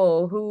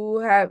people who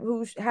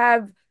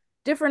have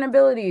different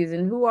abilities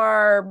and who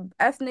are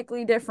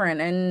ethnically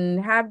different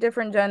and have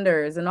different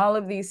genders and all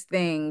of these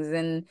things.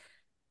 And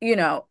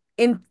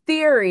in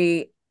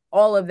theory,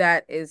 all of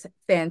that is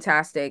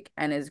fantastic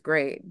and is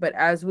great. But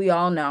as we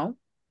all know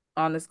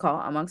on this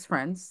call, amongst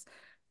friends,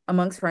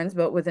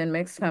 but within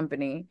mixed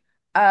company,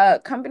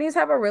 companies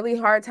have a really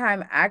hard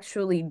time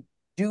actually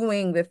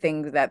doing the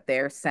things that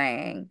they're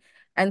saying.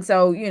 And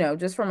so,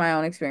 just from my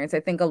own experience,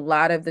 I think a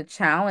lot of the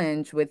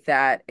challenge with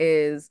that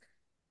is,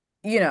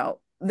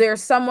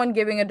 there's someone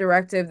giving a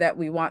directive that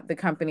we want the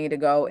company to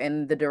go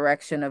in the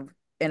direction of,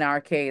 in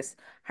our case,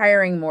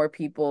 hiring more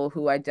people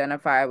who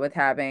identify with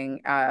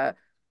having a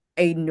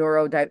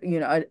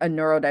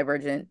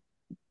neurodivergent,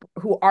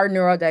 who are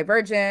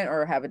neurodivergent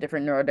or have a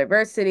different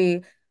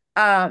neurodiversity.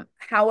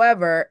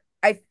 However,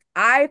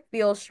 I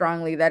feel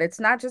strongly that it's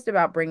not just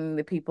about bringing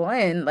the people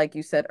in, like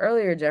you said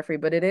earlier, Geoffrey,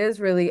 but it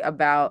is really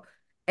about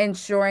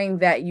ensuring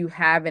that you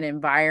have an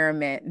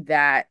environment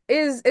that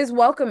is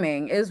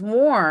welcoming, is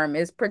warm,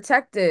 is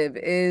protective,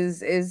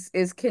 is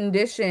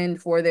conditioned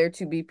for there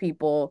to be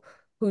people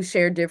who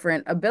share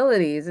different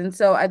abilities. And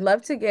so I'd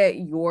love to get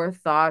your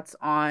thoughts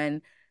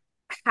on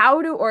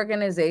how do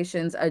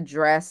organizations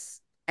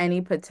address any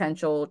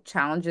potential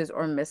challenges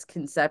or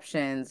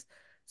misconceptions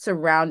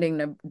surrounding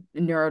the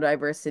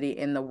neurodiversity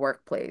in the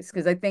workplace?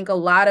 Because I think a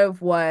lot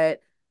of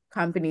what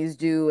companies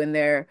do in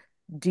their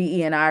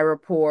DE&I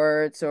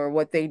reports or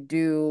what they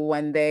do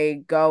when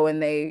they go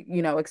and they,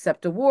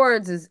 accept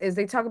awards is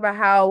they talk about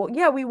how,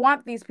 yeah, we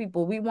want these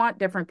people, we want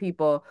different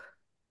people,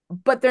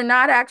 but they're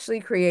not actually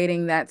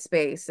creating that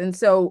space. And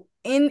so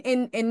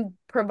in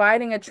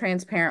providing a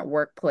transparent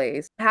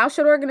workplace, how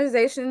should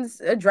organizations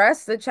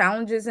address the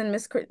challenges and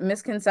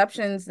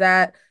misconceptions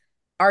that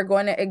are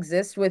going to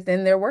exist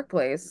within their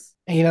workplace?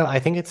 I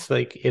think it's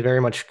like it very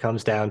much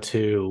comes down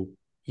to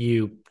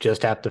you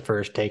just have to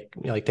first take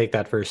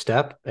that first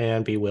step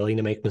and be willing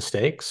to make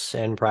mistakes,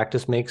 and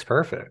practice makes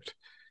perfect.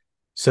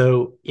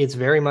 So it's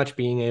very much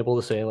being able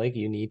to say, like,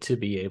 you need to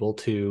be able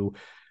to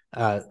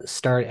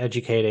start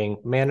educating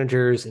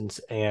managers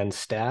and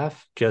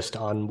staff just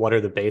on what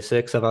are the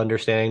basics of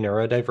understanding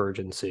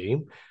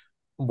neurodivergency.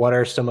 What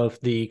are some of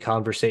the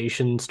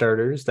conversation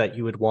starters that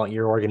you would want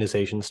your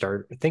organization to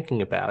start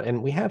thinking about?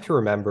 And we have to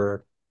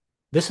remember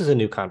this is a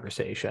new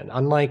conversation.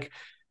 Unlike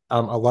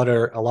a lot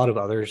of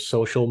other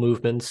social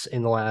movements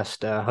in the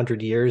last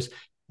 100 years,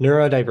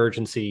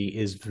 neurodivergency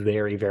is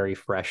very, very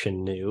fresh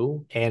and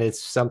new, and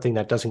it's something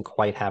that doesn't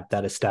quite have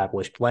that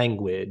established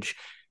language.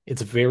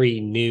 It's a very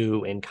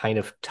new and kind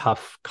of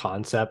tough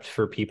concept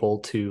for people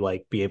to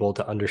like be able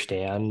to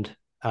understand,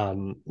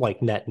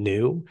 like net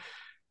new.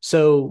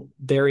 So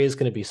there is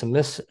going to be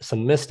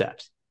some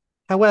missteps.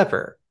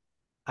 However,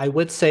 I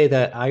would say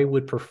that I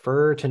would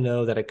prefer to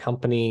know that a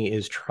company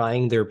is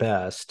trying their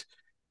best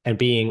and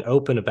being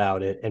open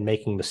about it and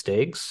making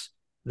mistakes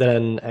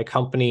than a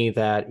company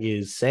that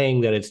is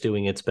saying that it's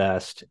doing its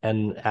best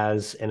and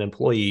as an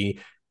employee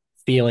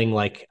feeling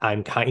like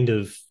I'm kind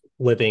of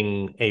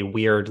living a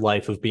weird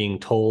life of being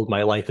told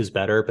my life is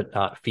better but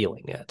not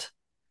feeling it.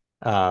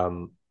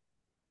 Um,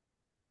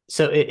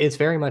 so it's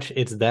very much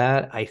it's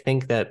that. I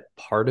think that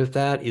part of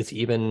that is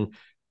even,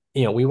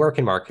 we work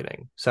in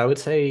marketing. So I would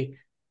say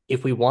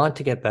if we want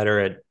to get better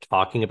at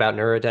talking about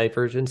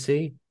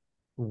neurodivergency,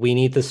 we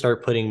need to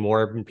start putting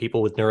more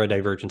people with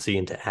neurodivergency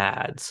into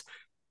ads.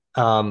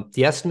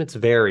 The estimates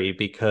vary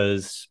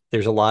because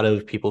there's a lot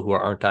of people who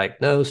aren't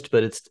diagnosed,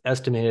 but it's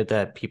estimated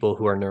that people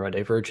who are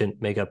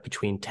neurodivergent make up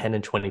between 10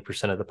 and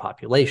 20% of the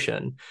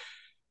population.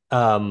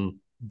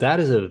 That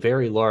is a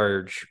very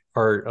large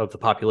part of the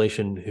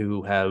population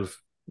who have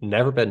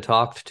never been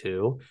talked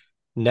to,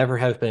 never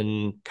have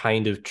been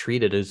kind of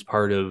treated as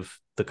part of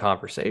the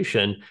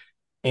conversation.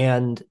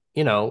 And,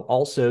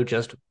 also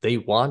just they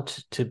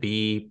want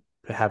to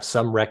have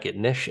some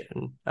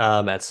recognition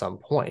at some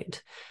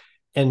point.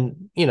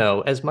 And,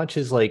 as much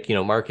as like,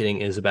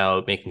 marketing is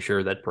about making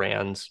sure that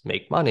brands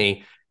make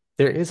money,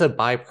 there is a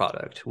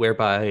byproduct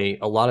whereby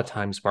a lot of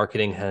times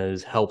marketing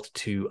has helped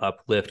to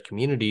uplift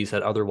communities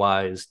that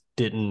otherwise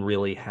didn't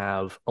really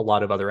have a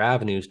lot of other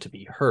avenues to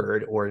be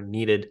heard or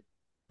needed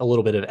a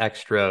little bit of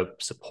extra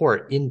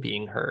support in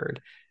being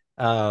heard.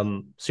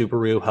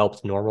 Subaru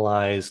helped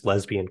normalize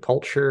lesbian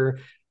culture.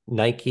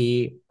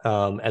 Nike,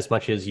 as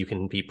much as you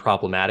can be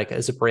problematic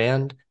as a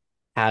brand,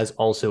 has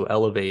also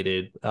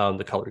elevated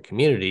the colored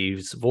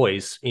community's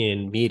voice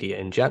in media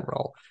in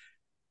general.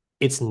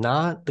 It's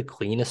not the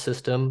cleanest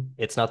system.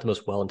 It's not the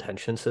most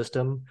well-intentioned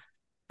system,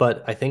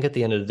 But I think at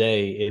the end of the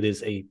day,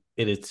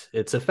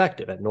 it's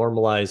effective at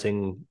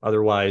normalizing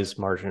otherwise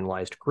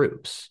marginalized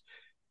groups.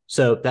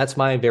 So that's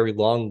my very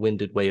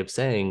long-winded way of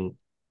saying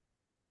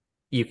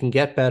you can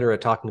get better at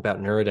talking about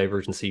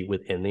neurodivergency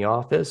within the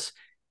office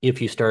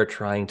if you start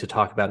trying to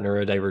talk about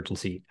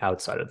neurodivergency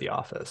outside of the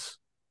office.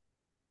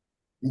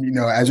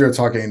 As you're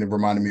talking, it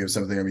reminded me of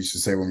something we used to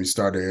say when we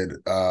started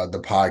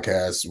the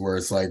podcast, where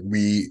it's like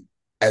we,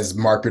 as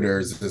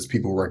marketers, as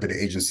people who work at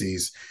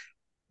agencies,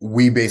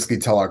 we basically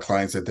tell our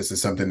clients that this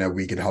is something that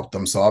we can help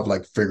them solve,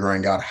 like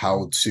figuring out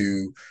how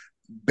to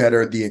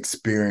better the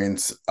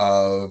experience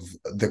of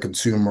the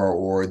consumer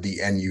or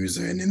the end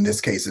user. And in this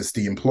case, it's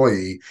the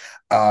employee.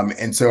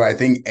 And so I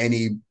think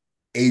any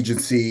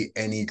agency,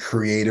 any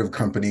creative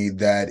company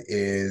that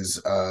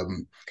is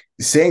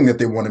saying that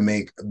they want to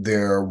make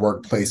their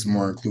workplace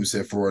more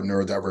inclusive for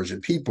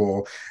neurodivergent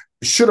people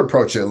should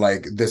approach it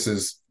like this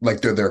is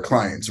like they're their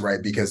clients,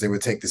 right? Because they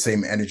would take the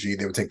same energy,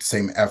 they would take the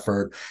same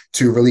effort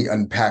to really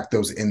unpack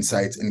those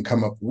insights and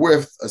come up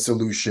with a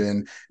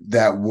solution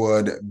that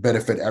would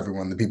benefit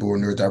everyone, the people who are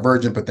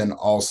neurodivergent, but then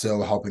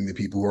also helping the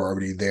people who are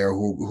already there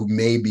who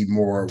may be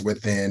more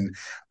within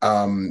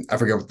I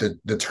forget what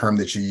the term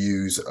that you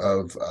use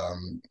of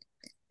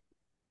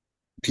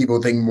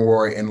people think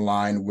more in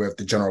line with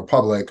the general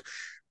public,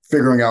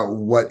 figuring out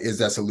what is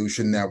that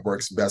solution that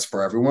works best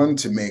for everyone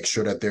to make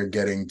sure that they're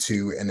getting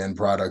to an end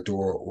product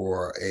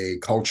or a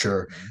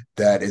culture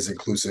that is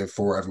inclusive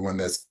for everyone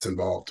that's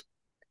involved.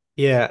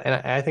 Yeah,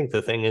 and I think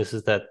the thing is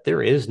that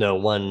there is no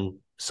one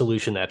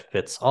solution that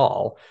fits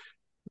all,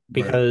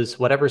 Right. because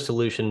whatever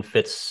solution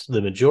fits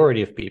the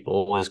majority of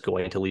people is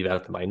going to leave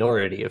out the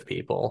minority of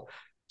people.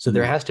 So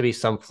there Mm. has to be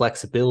some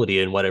flexibility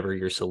in whatever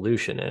your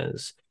solution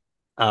is.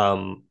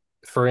 Um,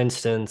 for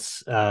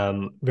instance,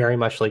 very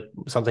much like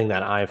something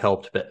that I've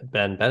helped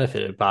been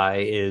benefited by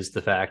is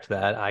the fact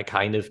that I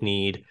kind of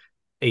need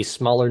a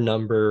smaller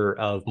number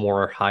of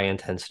more high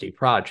intensity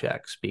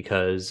projects,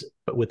 because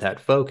with that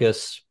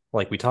focus,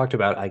 like we talked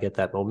about, I get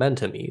that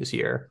momentum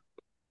easier.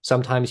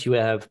 Sometimes you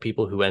have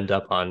people who end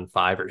up on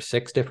 5 or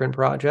 6 different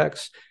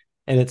projects.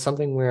 And it's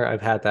something where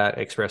I've had that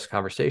express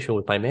conversation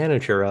with my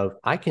manager of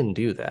I can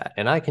do that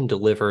and I can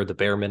deliver the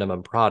bare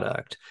minimum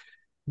product.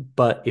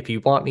 But if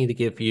you want me to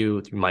give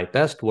you my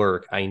best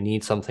work, I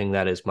need something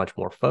that is much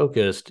more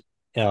focused,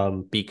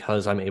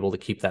 because I'm able to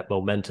keep that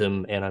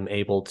momentum and I'm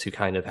able to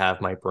kind of have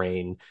my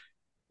brain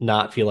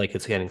not feel like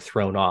it's getting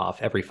thrown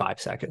off every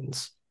 5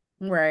 seconds.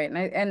 Right.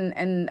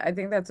 And I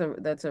think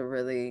that's a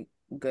really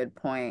good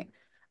point.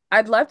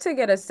 I'd love to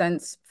get a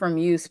sense from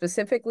you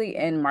specifically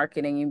in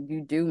marketing.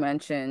 You do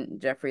mention,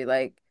 Geoffrey,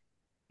 like,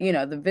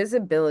 the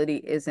visibility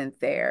isn't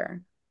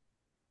there.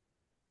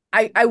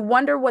 I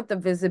wonder what the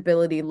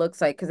visibility looks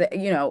like because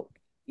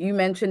you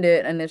mentioned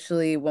it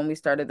initially when we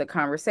started the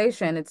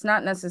conversation. It's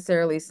not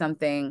necessarily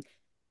something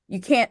you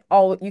can't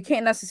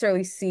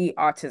necessarily see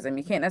autism.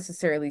 You can't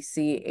necessarily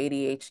see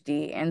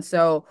ADHD. And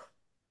so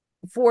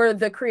for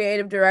the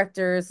creative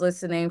directors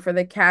listening, for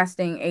the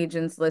casting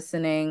agents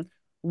listening,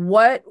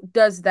 what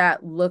does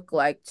that look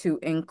like to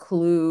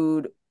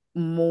include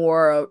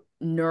more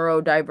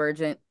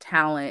neurodivergent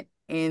talent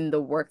in the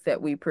work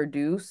that we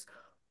produce?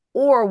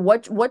 Or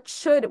what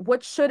should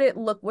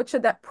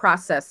that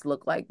process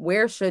look like?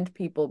 Where should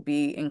people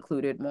be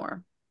included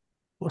more?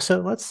 Well,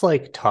 so let's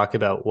like talk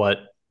about what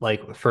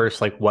like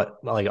first like what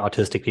like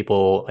autistic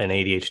people and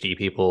ADHD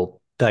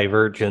people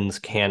divergence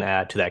can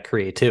add to that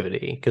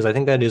creativity, because I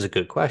think that is a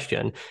good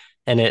question.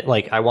 And it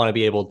like I want to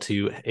be able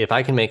to, if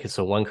I can make it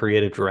so one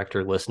creative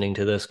director listening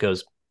to this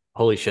goes,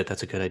 "Holy shit,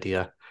 that's a good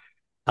idea."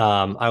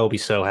 I will be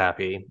so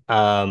happy.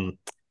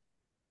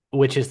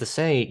 Which is to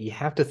say, you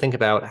have to think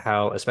about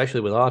how,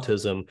 especially with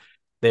autism,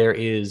 there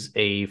is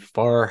a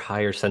far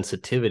higher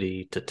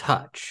sensitivity to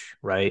touch,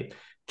 right?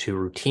 To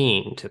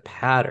routine, to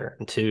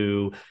pattern,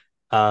 to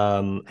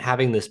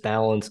having this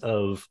balance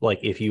of like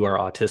if you are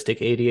autistic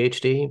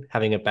ADHD,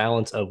 having a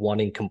balance of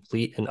wanting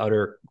complete and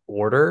utter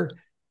order,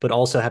 but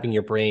also having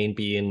your brain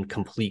be in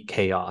complete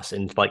chaos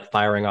and like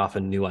firing off a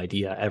new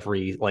idea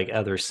every like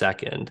other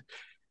second.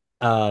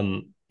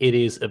 It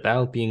is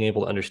about being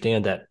able to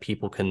understand that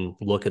people can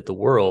look at the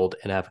world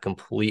and have a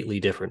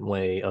completely different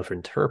way of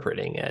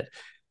interpreting it,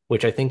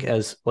 which I think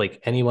as like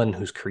anyone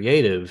who's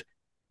creative,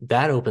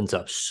 that opens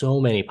up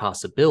so many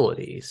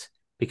possibilities,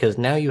 because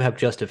now you have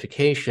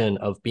justification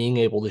of being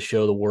able to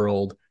show the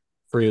world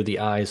through the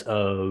eyes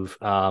of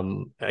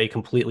a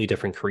completely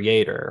different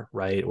creator,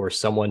 right? Or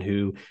someone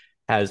who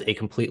has a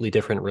completely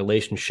different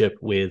relationship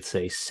with,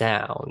 say,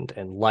 sound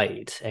and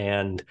light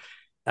and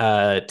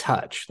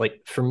touch. Like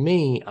for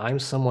me, I'm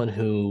someone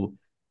who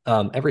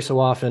every so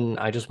often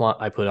I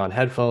put on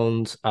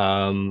headphones.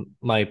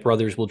 My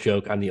brothers will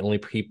joke I'm the only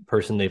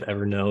person they've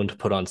ever known to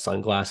put on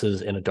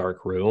sunglasses in a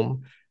dark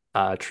room.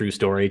 True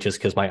story, just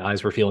because my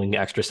eyes were feeling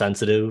extra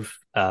sensitive.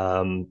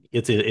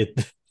 It's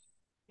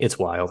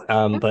wild.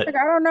 Like, But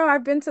I don't know.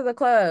 I've been to the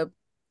club.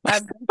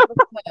 I've been to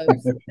the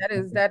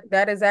clubs.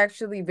 That is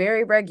actually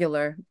very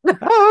regular.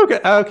 oh, okay,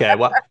 okay.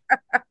 Well,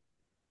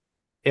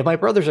 if my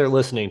brothers are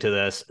listening to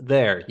this,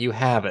 there you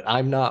have it.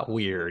 I'm not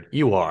weird.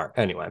 You are.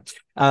 Anyway.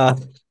 Uh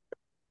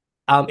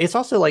it's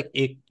also like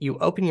you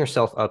open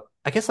yourself up.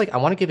 I guess like I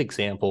want to give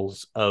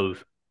examples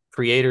of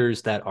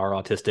creators that are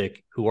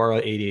autistic, who are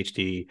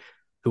ADHD,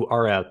 who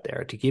are out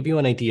there to give you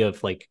an idea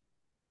of like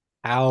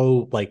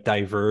how like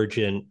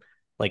divergent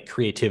like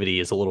creativity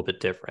is a little bit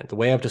different. The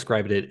way I've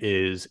described it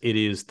is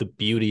the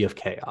beauty of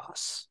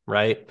chaos,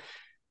 right?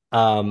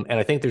 And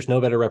I think there's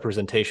no better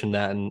representation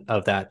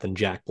of that than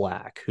Jack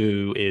Black,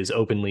 who is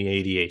openly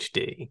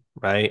ADHD,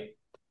 right?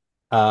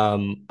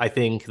 I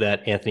think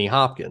that Anthony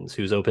Hopkins,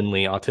 who's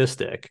openly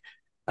autistic,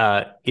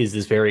 is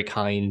this very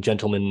kind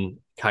gentleman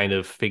kind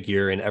of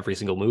figure in every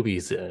single movie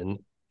he's in.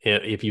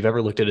 If you've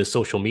ever looked at his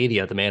social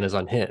media, the man is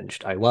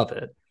unhinged. I love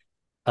it.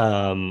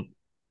 Um,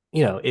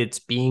 it's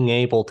being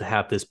able to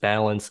have this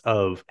balance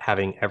of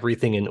having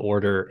everything in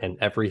order and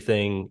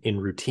everything in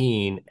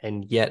routine,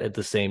 and yet at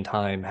the same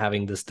time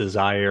having this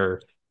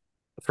desire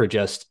for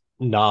just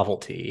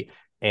novelty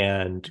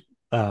and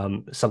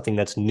something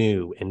that's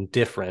new and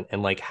different.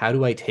 And like, how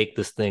do I take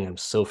this thing I'm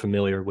so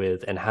familiar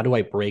with and how do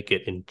I break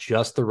it in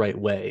just the right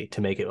way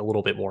to make it a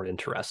little bit more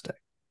interesting?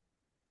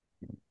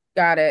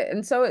 Got it.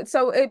 And so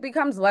it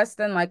becomes less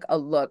than like a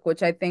look,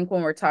 which I think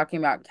when we're talking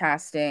about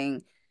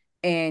casting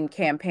in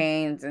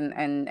campaigns and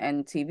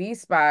TV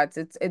spots,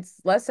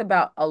 it's less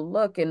about a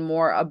look and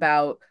more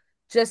about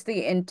just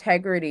the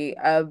integrity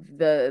of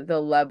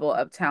the level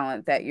of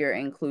talent that you're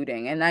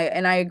including. And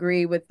I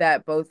agree with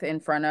that both in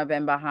front of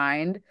and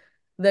behind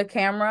the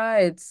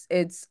camera.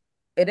 It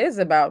is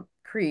about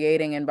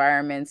creating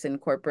environments in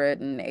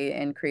corporate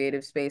and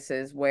creative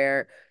spaces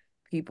where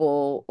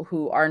people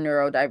who are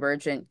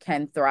neurodivergent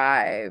can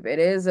thrive. It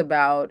is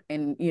about,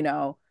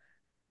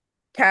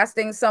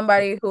 casting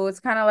somebody who is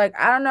kind of like,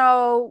 I don't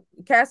know,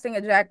 casting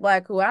a Jack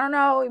Black who I don't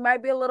know, he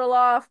might be a little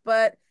off,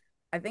 but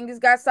I think he's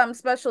got something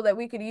special that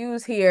we could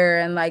use here,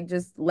 and like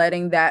just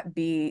normalizing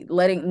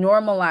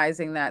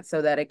that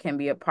so that it can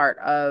be a part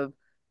of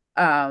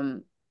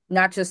um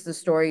not just the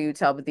story you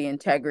tell, but the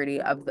integrity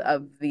of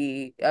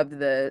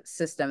the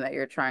system that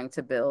you're trying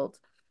to build.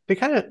 To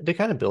kind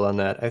of build on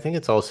that, I think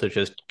it's also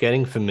just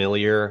getting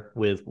familiar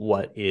with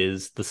what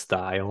is the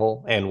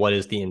style and what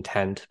is the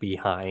intent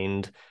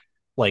behind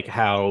like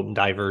how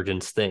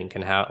divergents think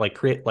and how like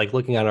create like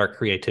looking at our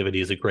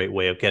creativity is a great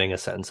way of getting a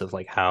sense of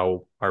like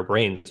how our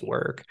brains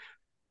work.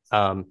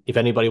 If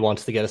anybody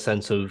wants to get a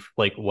sense of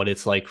like what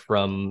it's like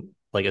from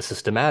like a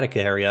systematic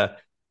area,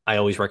 I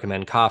always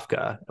recommend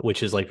Kafka,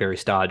 which is like very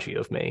stodgy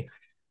of me.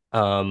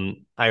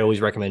 I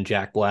always recommend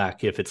Jack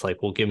Black if it's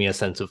like, well, give me a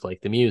sense of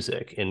like the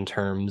music in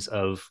terms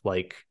of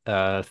like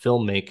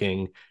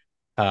filmmaking.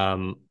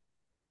 Um,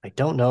 I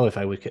don't know if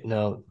I would,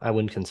 no, I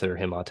wouldn't consider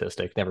him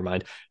autistic. Never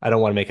mind. I don't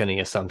want to make any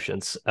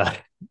assumptions.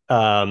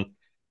 Um,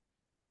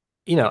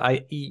 you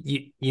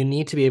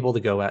need to be able to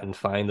go out and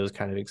find those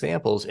kind of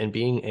examples and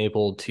being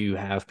able to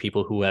have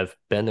people who have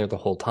been there the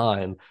whole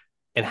time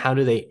and how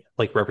do they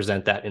like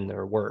represent that in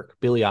their work.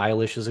 Billie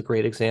Eilish is a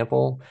great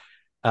example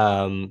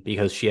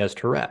because she has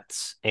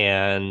Tourette's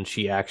and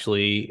she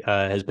actually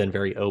has been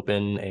very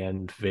open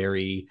and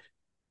very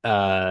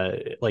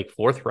like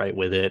forthright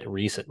with it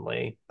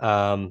recently.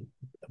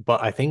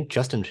 But I think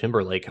Justin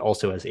Timberlake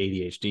also has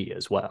ADHD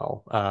as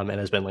well, and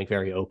has been like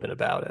very open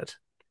about it.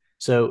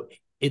 So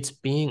it's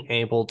being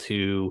able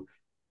to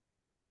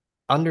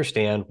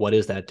understand what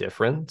is that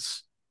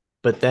difference,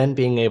 but then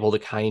being able to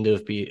kind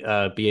of be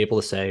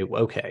able to say,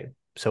 okay,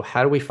 so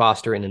how do we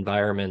foster an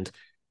environment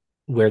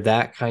where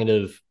that kind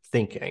of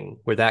thinking,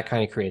 where that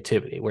kind of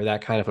creativity, where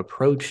that kind of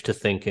approach to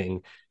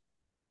thinking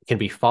can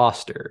be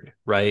fostered,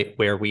 right?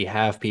 Where we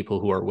have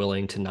people who are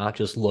willing to not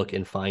just look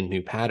and find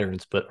new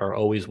patterns, but are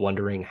always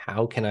wondering,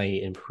 how can I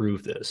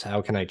improve this?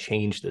 How can I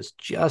change this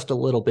just a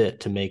little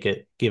bit to make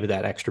it give it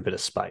that extra bit of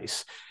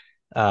spice?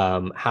 How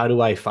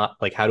do I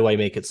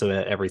make it so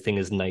that everything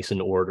is nice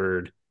and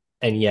ordered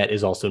and yet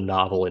is also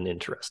novel and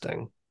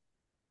interesting?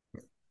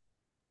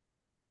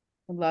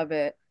 Love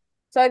it.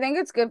 So I think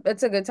it's good.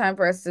 It's a good time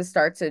for us to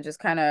start to just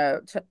kind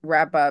of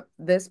wrap up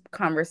this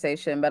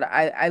conversation, but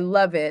I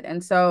love it.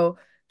 And so,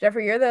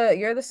 Geoffrey,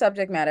 you're the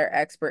subject matter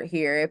expert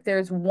here. If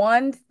there's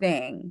one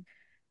thing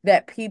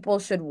that people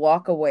should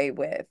walk away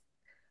with,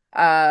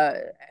 uh,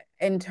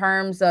 in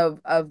terms of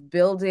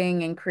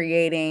building and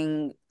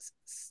creating,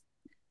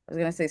 I was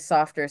gonna say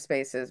softer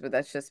spaces, but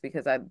that's just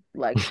because I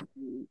like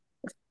to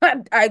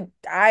I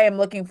am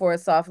looking for a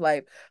soft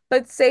life,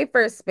 but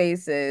safer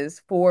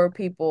spaces for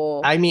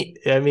people. Like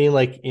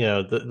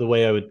the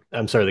way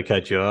I'm sorry to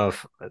cut you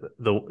off.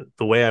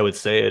 The way I would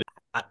say it,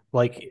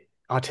 like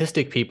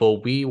autistic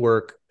people, we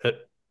work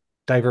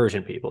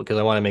divergent people because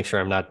I want to make sure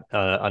I'm not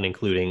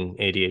unincluding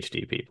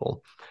ADHD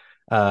people,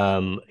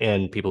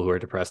 and people who are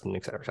depressed and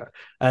et cetera, et cetera.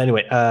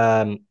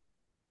 Anyway,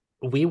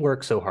 we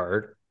work so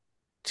hard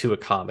to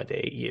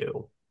accommodate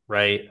you,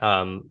 right?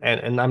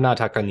 And I'm not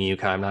talking to you,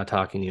 Kai. I'm not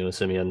talking to you,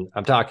 Simeon.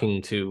 I'm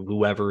talking to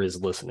whoever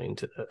is listening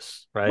to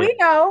this, right? We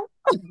know.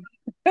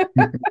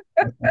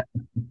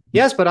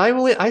 Yes, but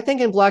I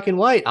think in black and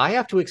white. I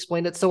have to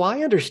explain it so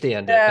I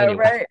understand it. Yeah, Anyway.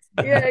 right.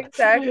 Yeah,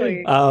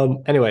 exactly.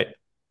 Anyway,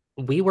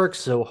 we work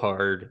so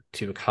hard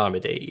to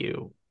accommodate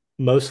you,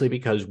 mostly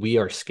because we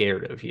are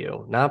scared of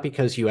you, not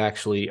because you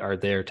actually are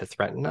there to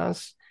threaten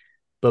us,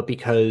 but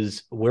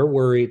because we're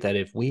worried that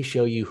if we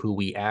show you who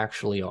we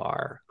actually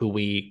are, who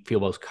we feel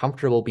most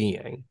comfortable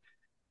being,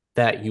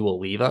 that you will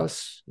leave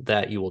us,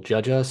 that you will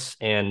judge us,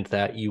 and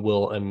that you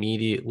will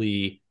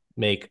immediately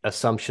make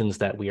assumptions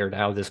that we are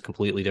now this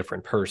completely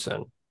different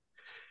person.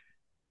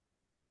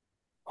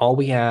 All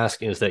we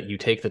ask is that you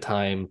take the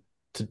time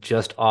to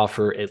just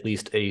offer at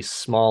least a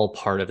small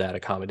part of that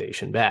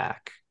accommodation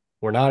back.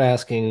 We're not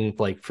asking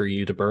like for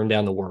you to burn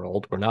down the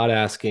world. We're not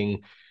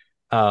asking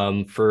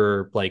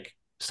for like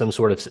some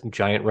sort of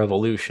giant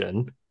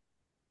revolution.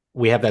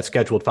 We have that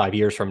scheduled 5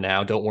 years from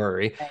now. Don't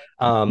worry.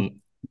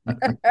 Um,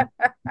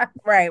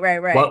 Right,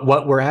 right, right.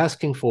 what we're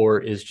asking for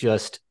is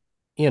just,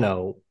 you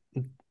know,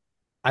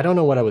 I don't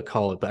know what I would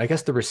call it, but I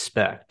guess the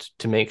respect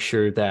to make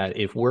sure that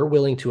if we're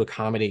willing to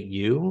accommodate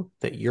you,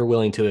 that you're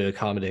willing to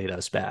accommodate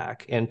us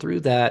back. And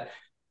through that,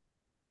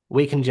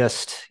 we can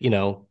just,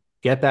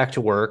 get back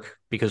to work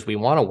because we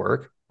want to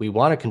work. We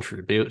want to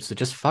contribute. So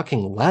just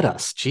fucking let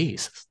us.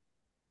 Jesus.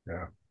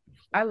 Yeah.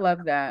 I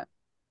love that.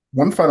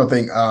 One final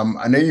thing.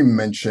 I know you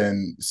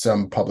mentioned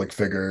some public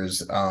figures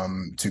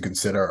to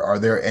consider. Are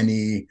there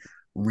any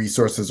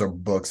resources or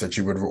books that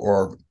you would,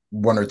 or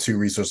one or two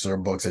resources or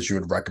books that you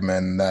would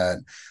recommend that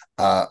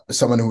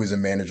someone who is a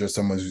manager,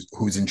 someone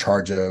who's in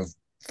charge of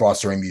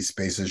fostering these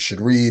spaces should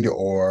read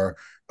or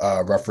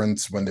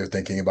reference when they're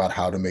thinking about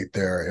how to make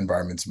their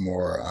environments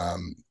more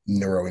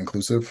neuro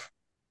inclusive?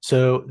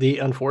 So the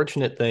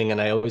unfortunate thing, and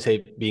I always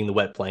hate being the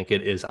wet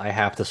blanket, is I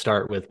have to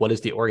start with what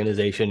is the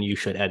organization you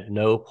should at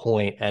no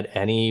point at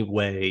any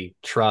way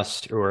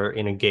trust or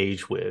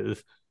engage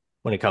with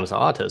when it comes to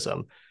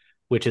autism,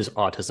 which is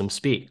Autism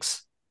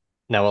Speaks.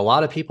 Now, a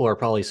lot of people are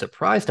probably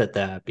surprised at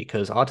that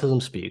because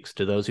Autism Speaks,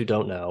 to those who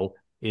don't know,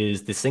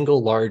 is the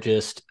single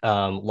largest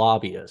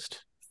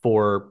lobbyist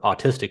for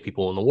autistic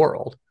people in the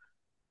world.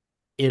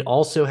 It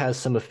also has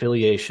some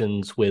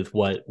affiliations with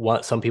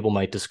what some people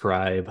might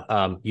describe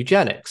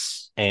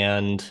eugenics,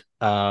 and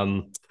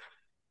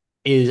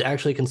is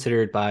actually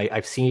considered by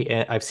I've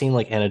seen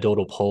like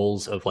anecdotal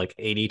polls of like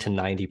 80 to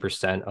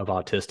 90% of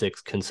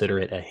autistics consider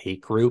it a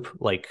hate group,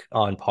 like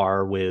on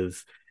par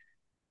with,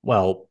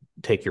 well,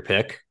 take your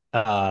pick.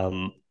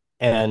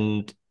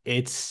 And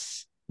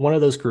it's one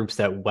of those groups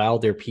that while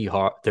their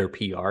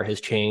PR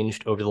has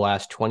changed over the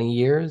last 20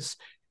 years,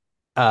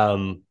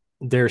 um,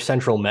 their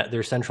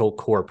central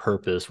core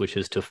purpose, which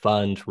is to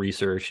fund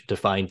research to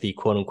find the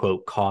quote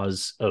unquote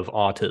cause of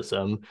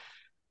autism,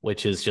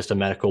 which is just a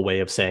medical way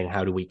of saying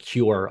how do we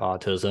cure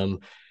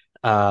autism,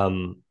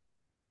 um,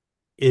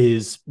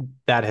 is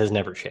that has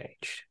never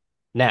changed.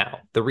 Now,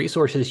 the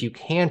resources you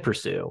can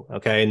pursue,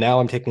 okay, now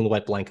I'm taking the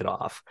wet blanket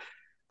off.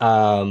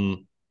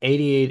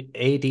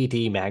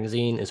 ADD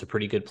magazine is a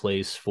pretty good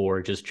place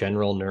for just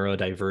general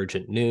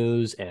neurodivergent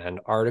news and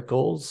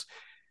articles.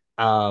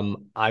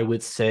 I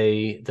would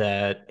say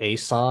that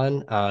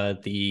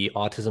ASON, the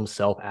Autism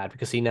Self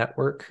Advocacy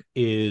Network,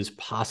 is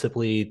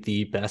possibly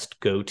the best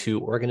go-to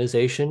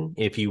organization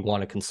if you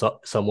want to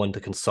consult someone to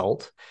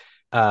consult.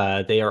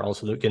 They are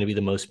also going to be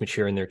the most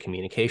mature in their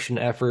communication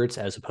efforts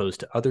as opposed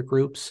to other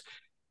groups.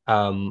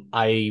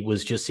 I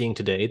was just seeing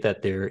today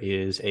that there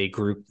is a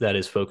group that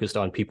is focused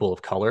on people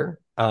of color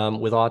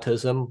with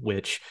autism,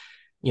 which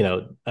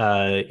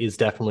is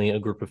definitely a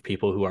group of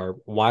people who are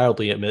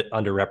wildly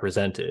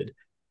underrepresented.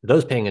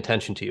 Those paying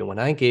attention to you. When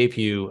I gave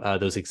you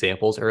those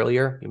examples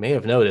earlier, you may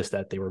have noticed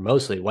that they were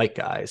mostly white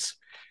guys.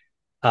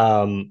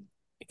 Um,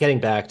 Getting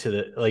back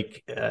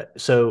to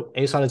so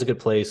ASON is a good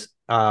place.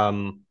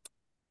 Part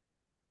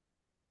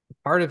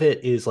of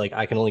it is like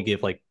I can only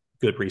give like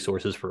good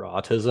resources for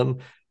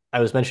autism. I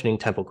was mentioning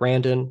Temple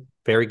Grandin,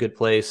 very good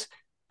place.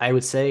 I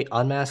would say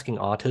Unmasking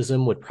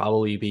Autism would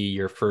probably be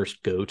your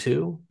first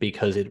go-to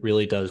because it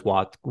really does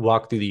walk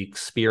through the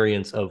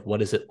experience of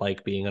what is it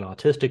like being an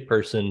autistic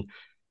person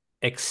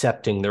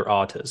accepting their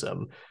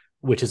autism,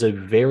 which is a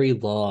very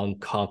long,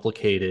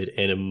 complicated,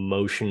 and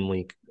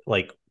emotionally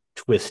like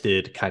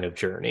twisted kind of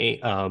journey.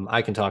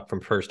 I can talk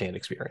from firsthand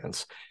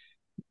experience.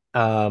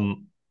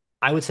 Um,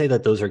 I would say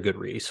that those are good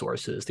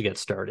resources to get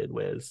started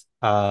with.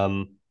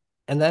 And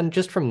then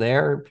just from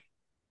there,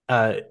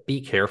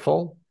 be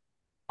careful.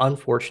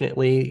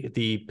 Unfortunately,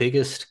 the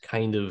biggest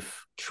kind of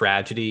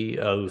tragedy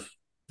of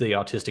the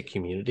autistic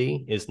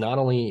community is not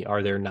only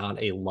are there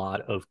not a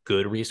lot of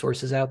good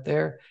resources out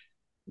there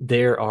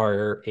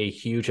are a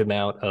huge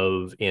amount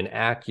of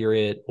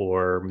inaccurate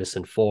or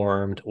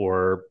misinformed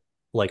or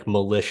like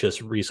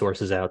malicious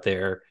resources out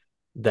there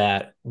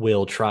that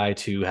will try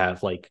to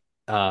have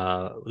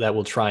that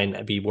will try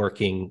and be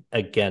working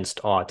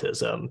against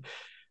autism.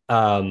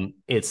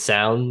 It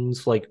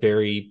sounds like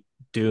very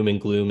doom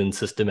and gloom and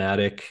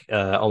systematic,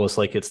 almost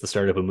like it's the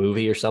start of a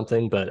movie or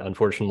something, but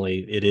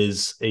unfortunately it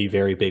is a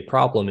very big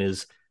problem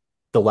is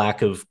the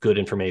lack of good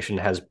information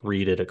has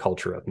breeded a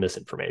culture of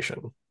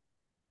misinformation.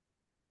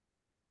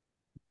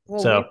 Well,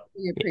 we So, really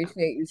yeah.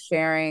 appreciate you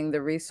sharing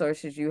the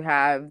resources you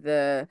have,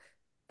 the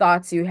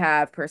thoughts you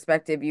have,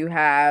 perspective you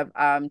have.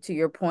 To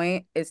your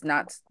point, it's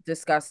not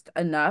discussed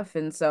enough.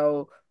 And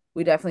so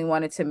we definitely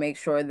wanted to make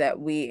sure that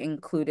we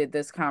included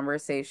this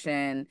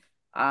conversation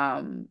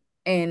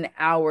in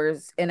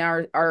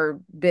our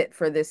bit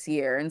for this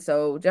year. And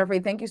so, Geoffrey,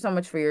 thank you so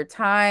much for your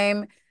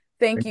time.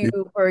 Thank Thank you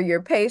you. for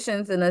your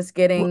patience and us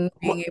being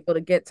able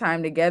to get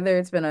time together.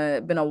 It's been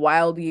a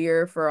wild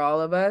year for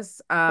all of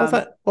us.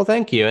 Well,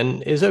 thank you.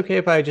 And is it okay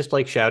if I just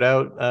like shout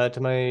out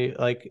to my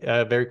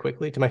very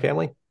quickly to my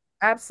family?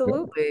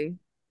 Absolutely.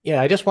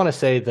 Yeah, I just want to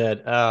say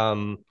that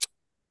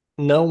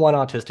no one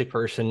autistic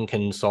person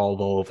can solve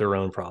all of their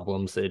own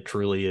problems. It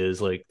truly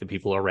is like the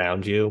people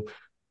around you.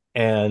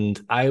 And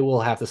I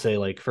will have to say,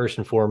 like, first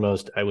and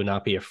foremost, I would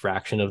not be a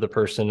fraction of the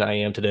person I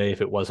am today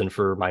if it wasn't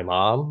for my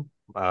mom.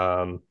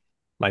 Um,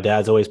 my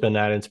dad's always been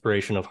that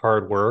inspiration of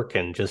hard work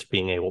and just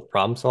being able to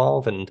problem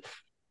solve. And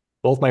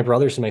both my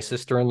brothers and my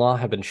sister-in-law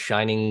have been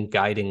shining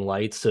guiding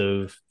lights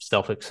of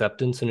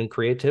self-acceptance and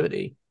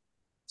creativity.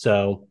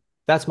 So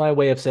that's my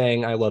way of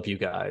saying I love you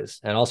guys.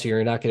 And also,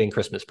 you're not getting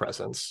Christmas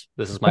presents.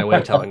 This is my way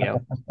of telling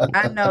you.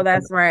 I know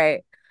that's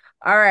right.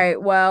 All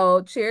right.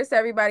 Well, cheers to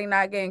everybody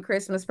not getting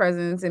Christmas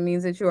presents. It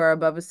means that you are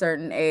above a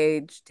certain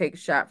age. Take a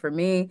shot for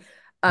me.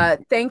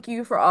 Thank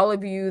you for all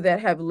of you that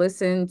have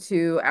listened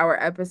to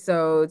our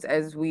episodes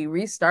as we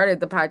restarted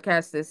the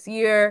podcast this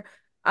year.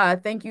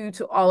 Thank you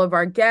to all of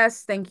our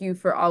guests. Thank you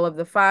for all of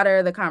the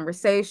fodder, the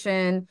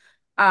conversation.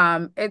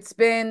 It's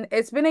been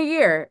a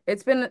year.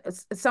 It's been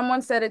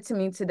someone said it to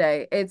me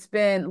today. It's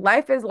been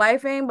life is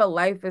lifing, but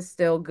life is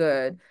still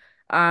good.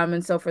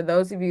 And so for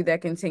those of you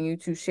that continue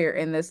to share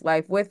in this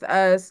life with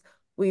us,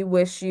 we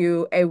wish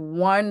you a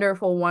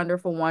wonderful,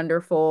 wonderful,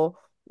 wonderful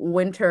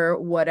winter,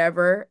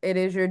 whatever it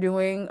is you're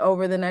doing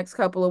over the next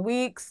couple of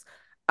weeks.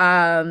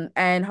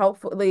 And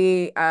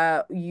hopefully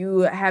you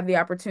have the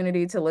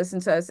opportunity to listen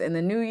to us in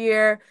the new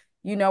year.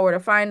 You know where to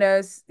find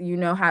us. You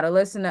know how to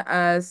listen to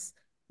us.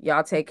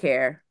 Y'all take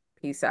care.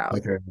 Peace out.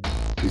 Okay.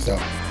 Peace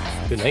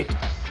out. Good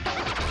night.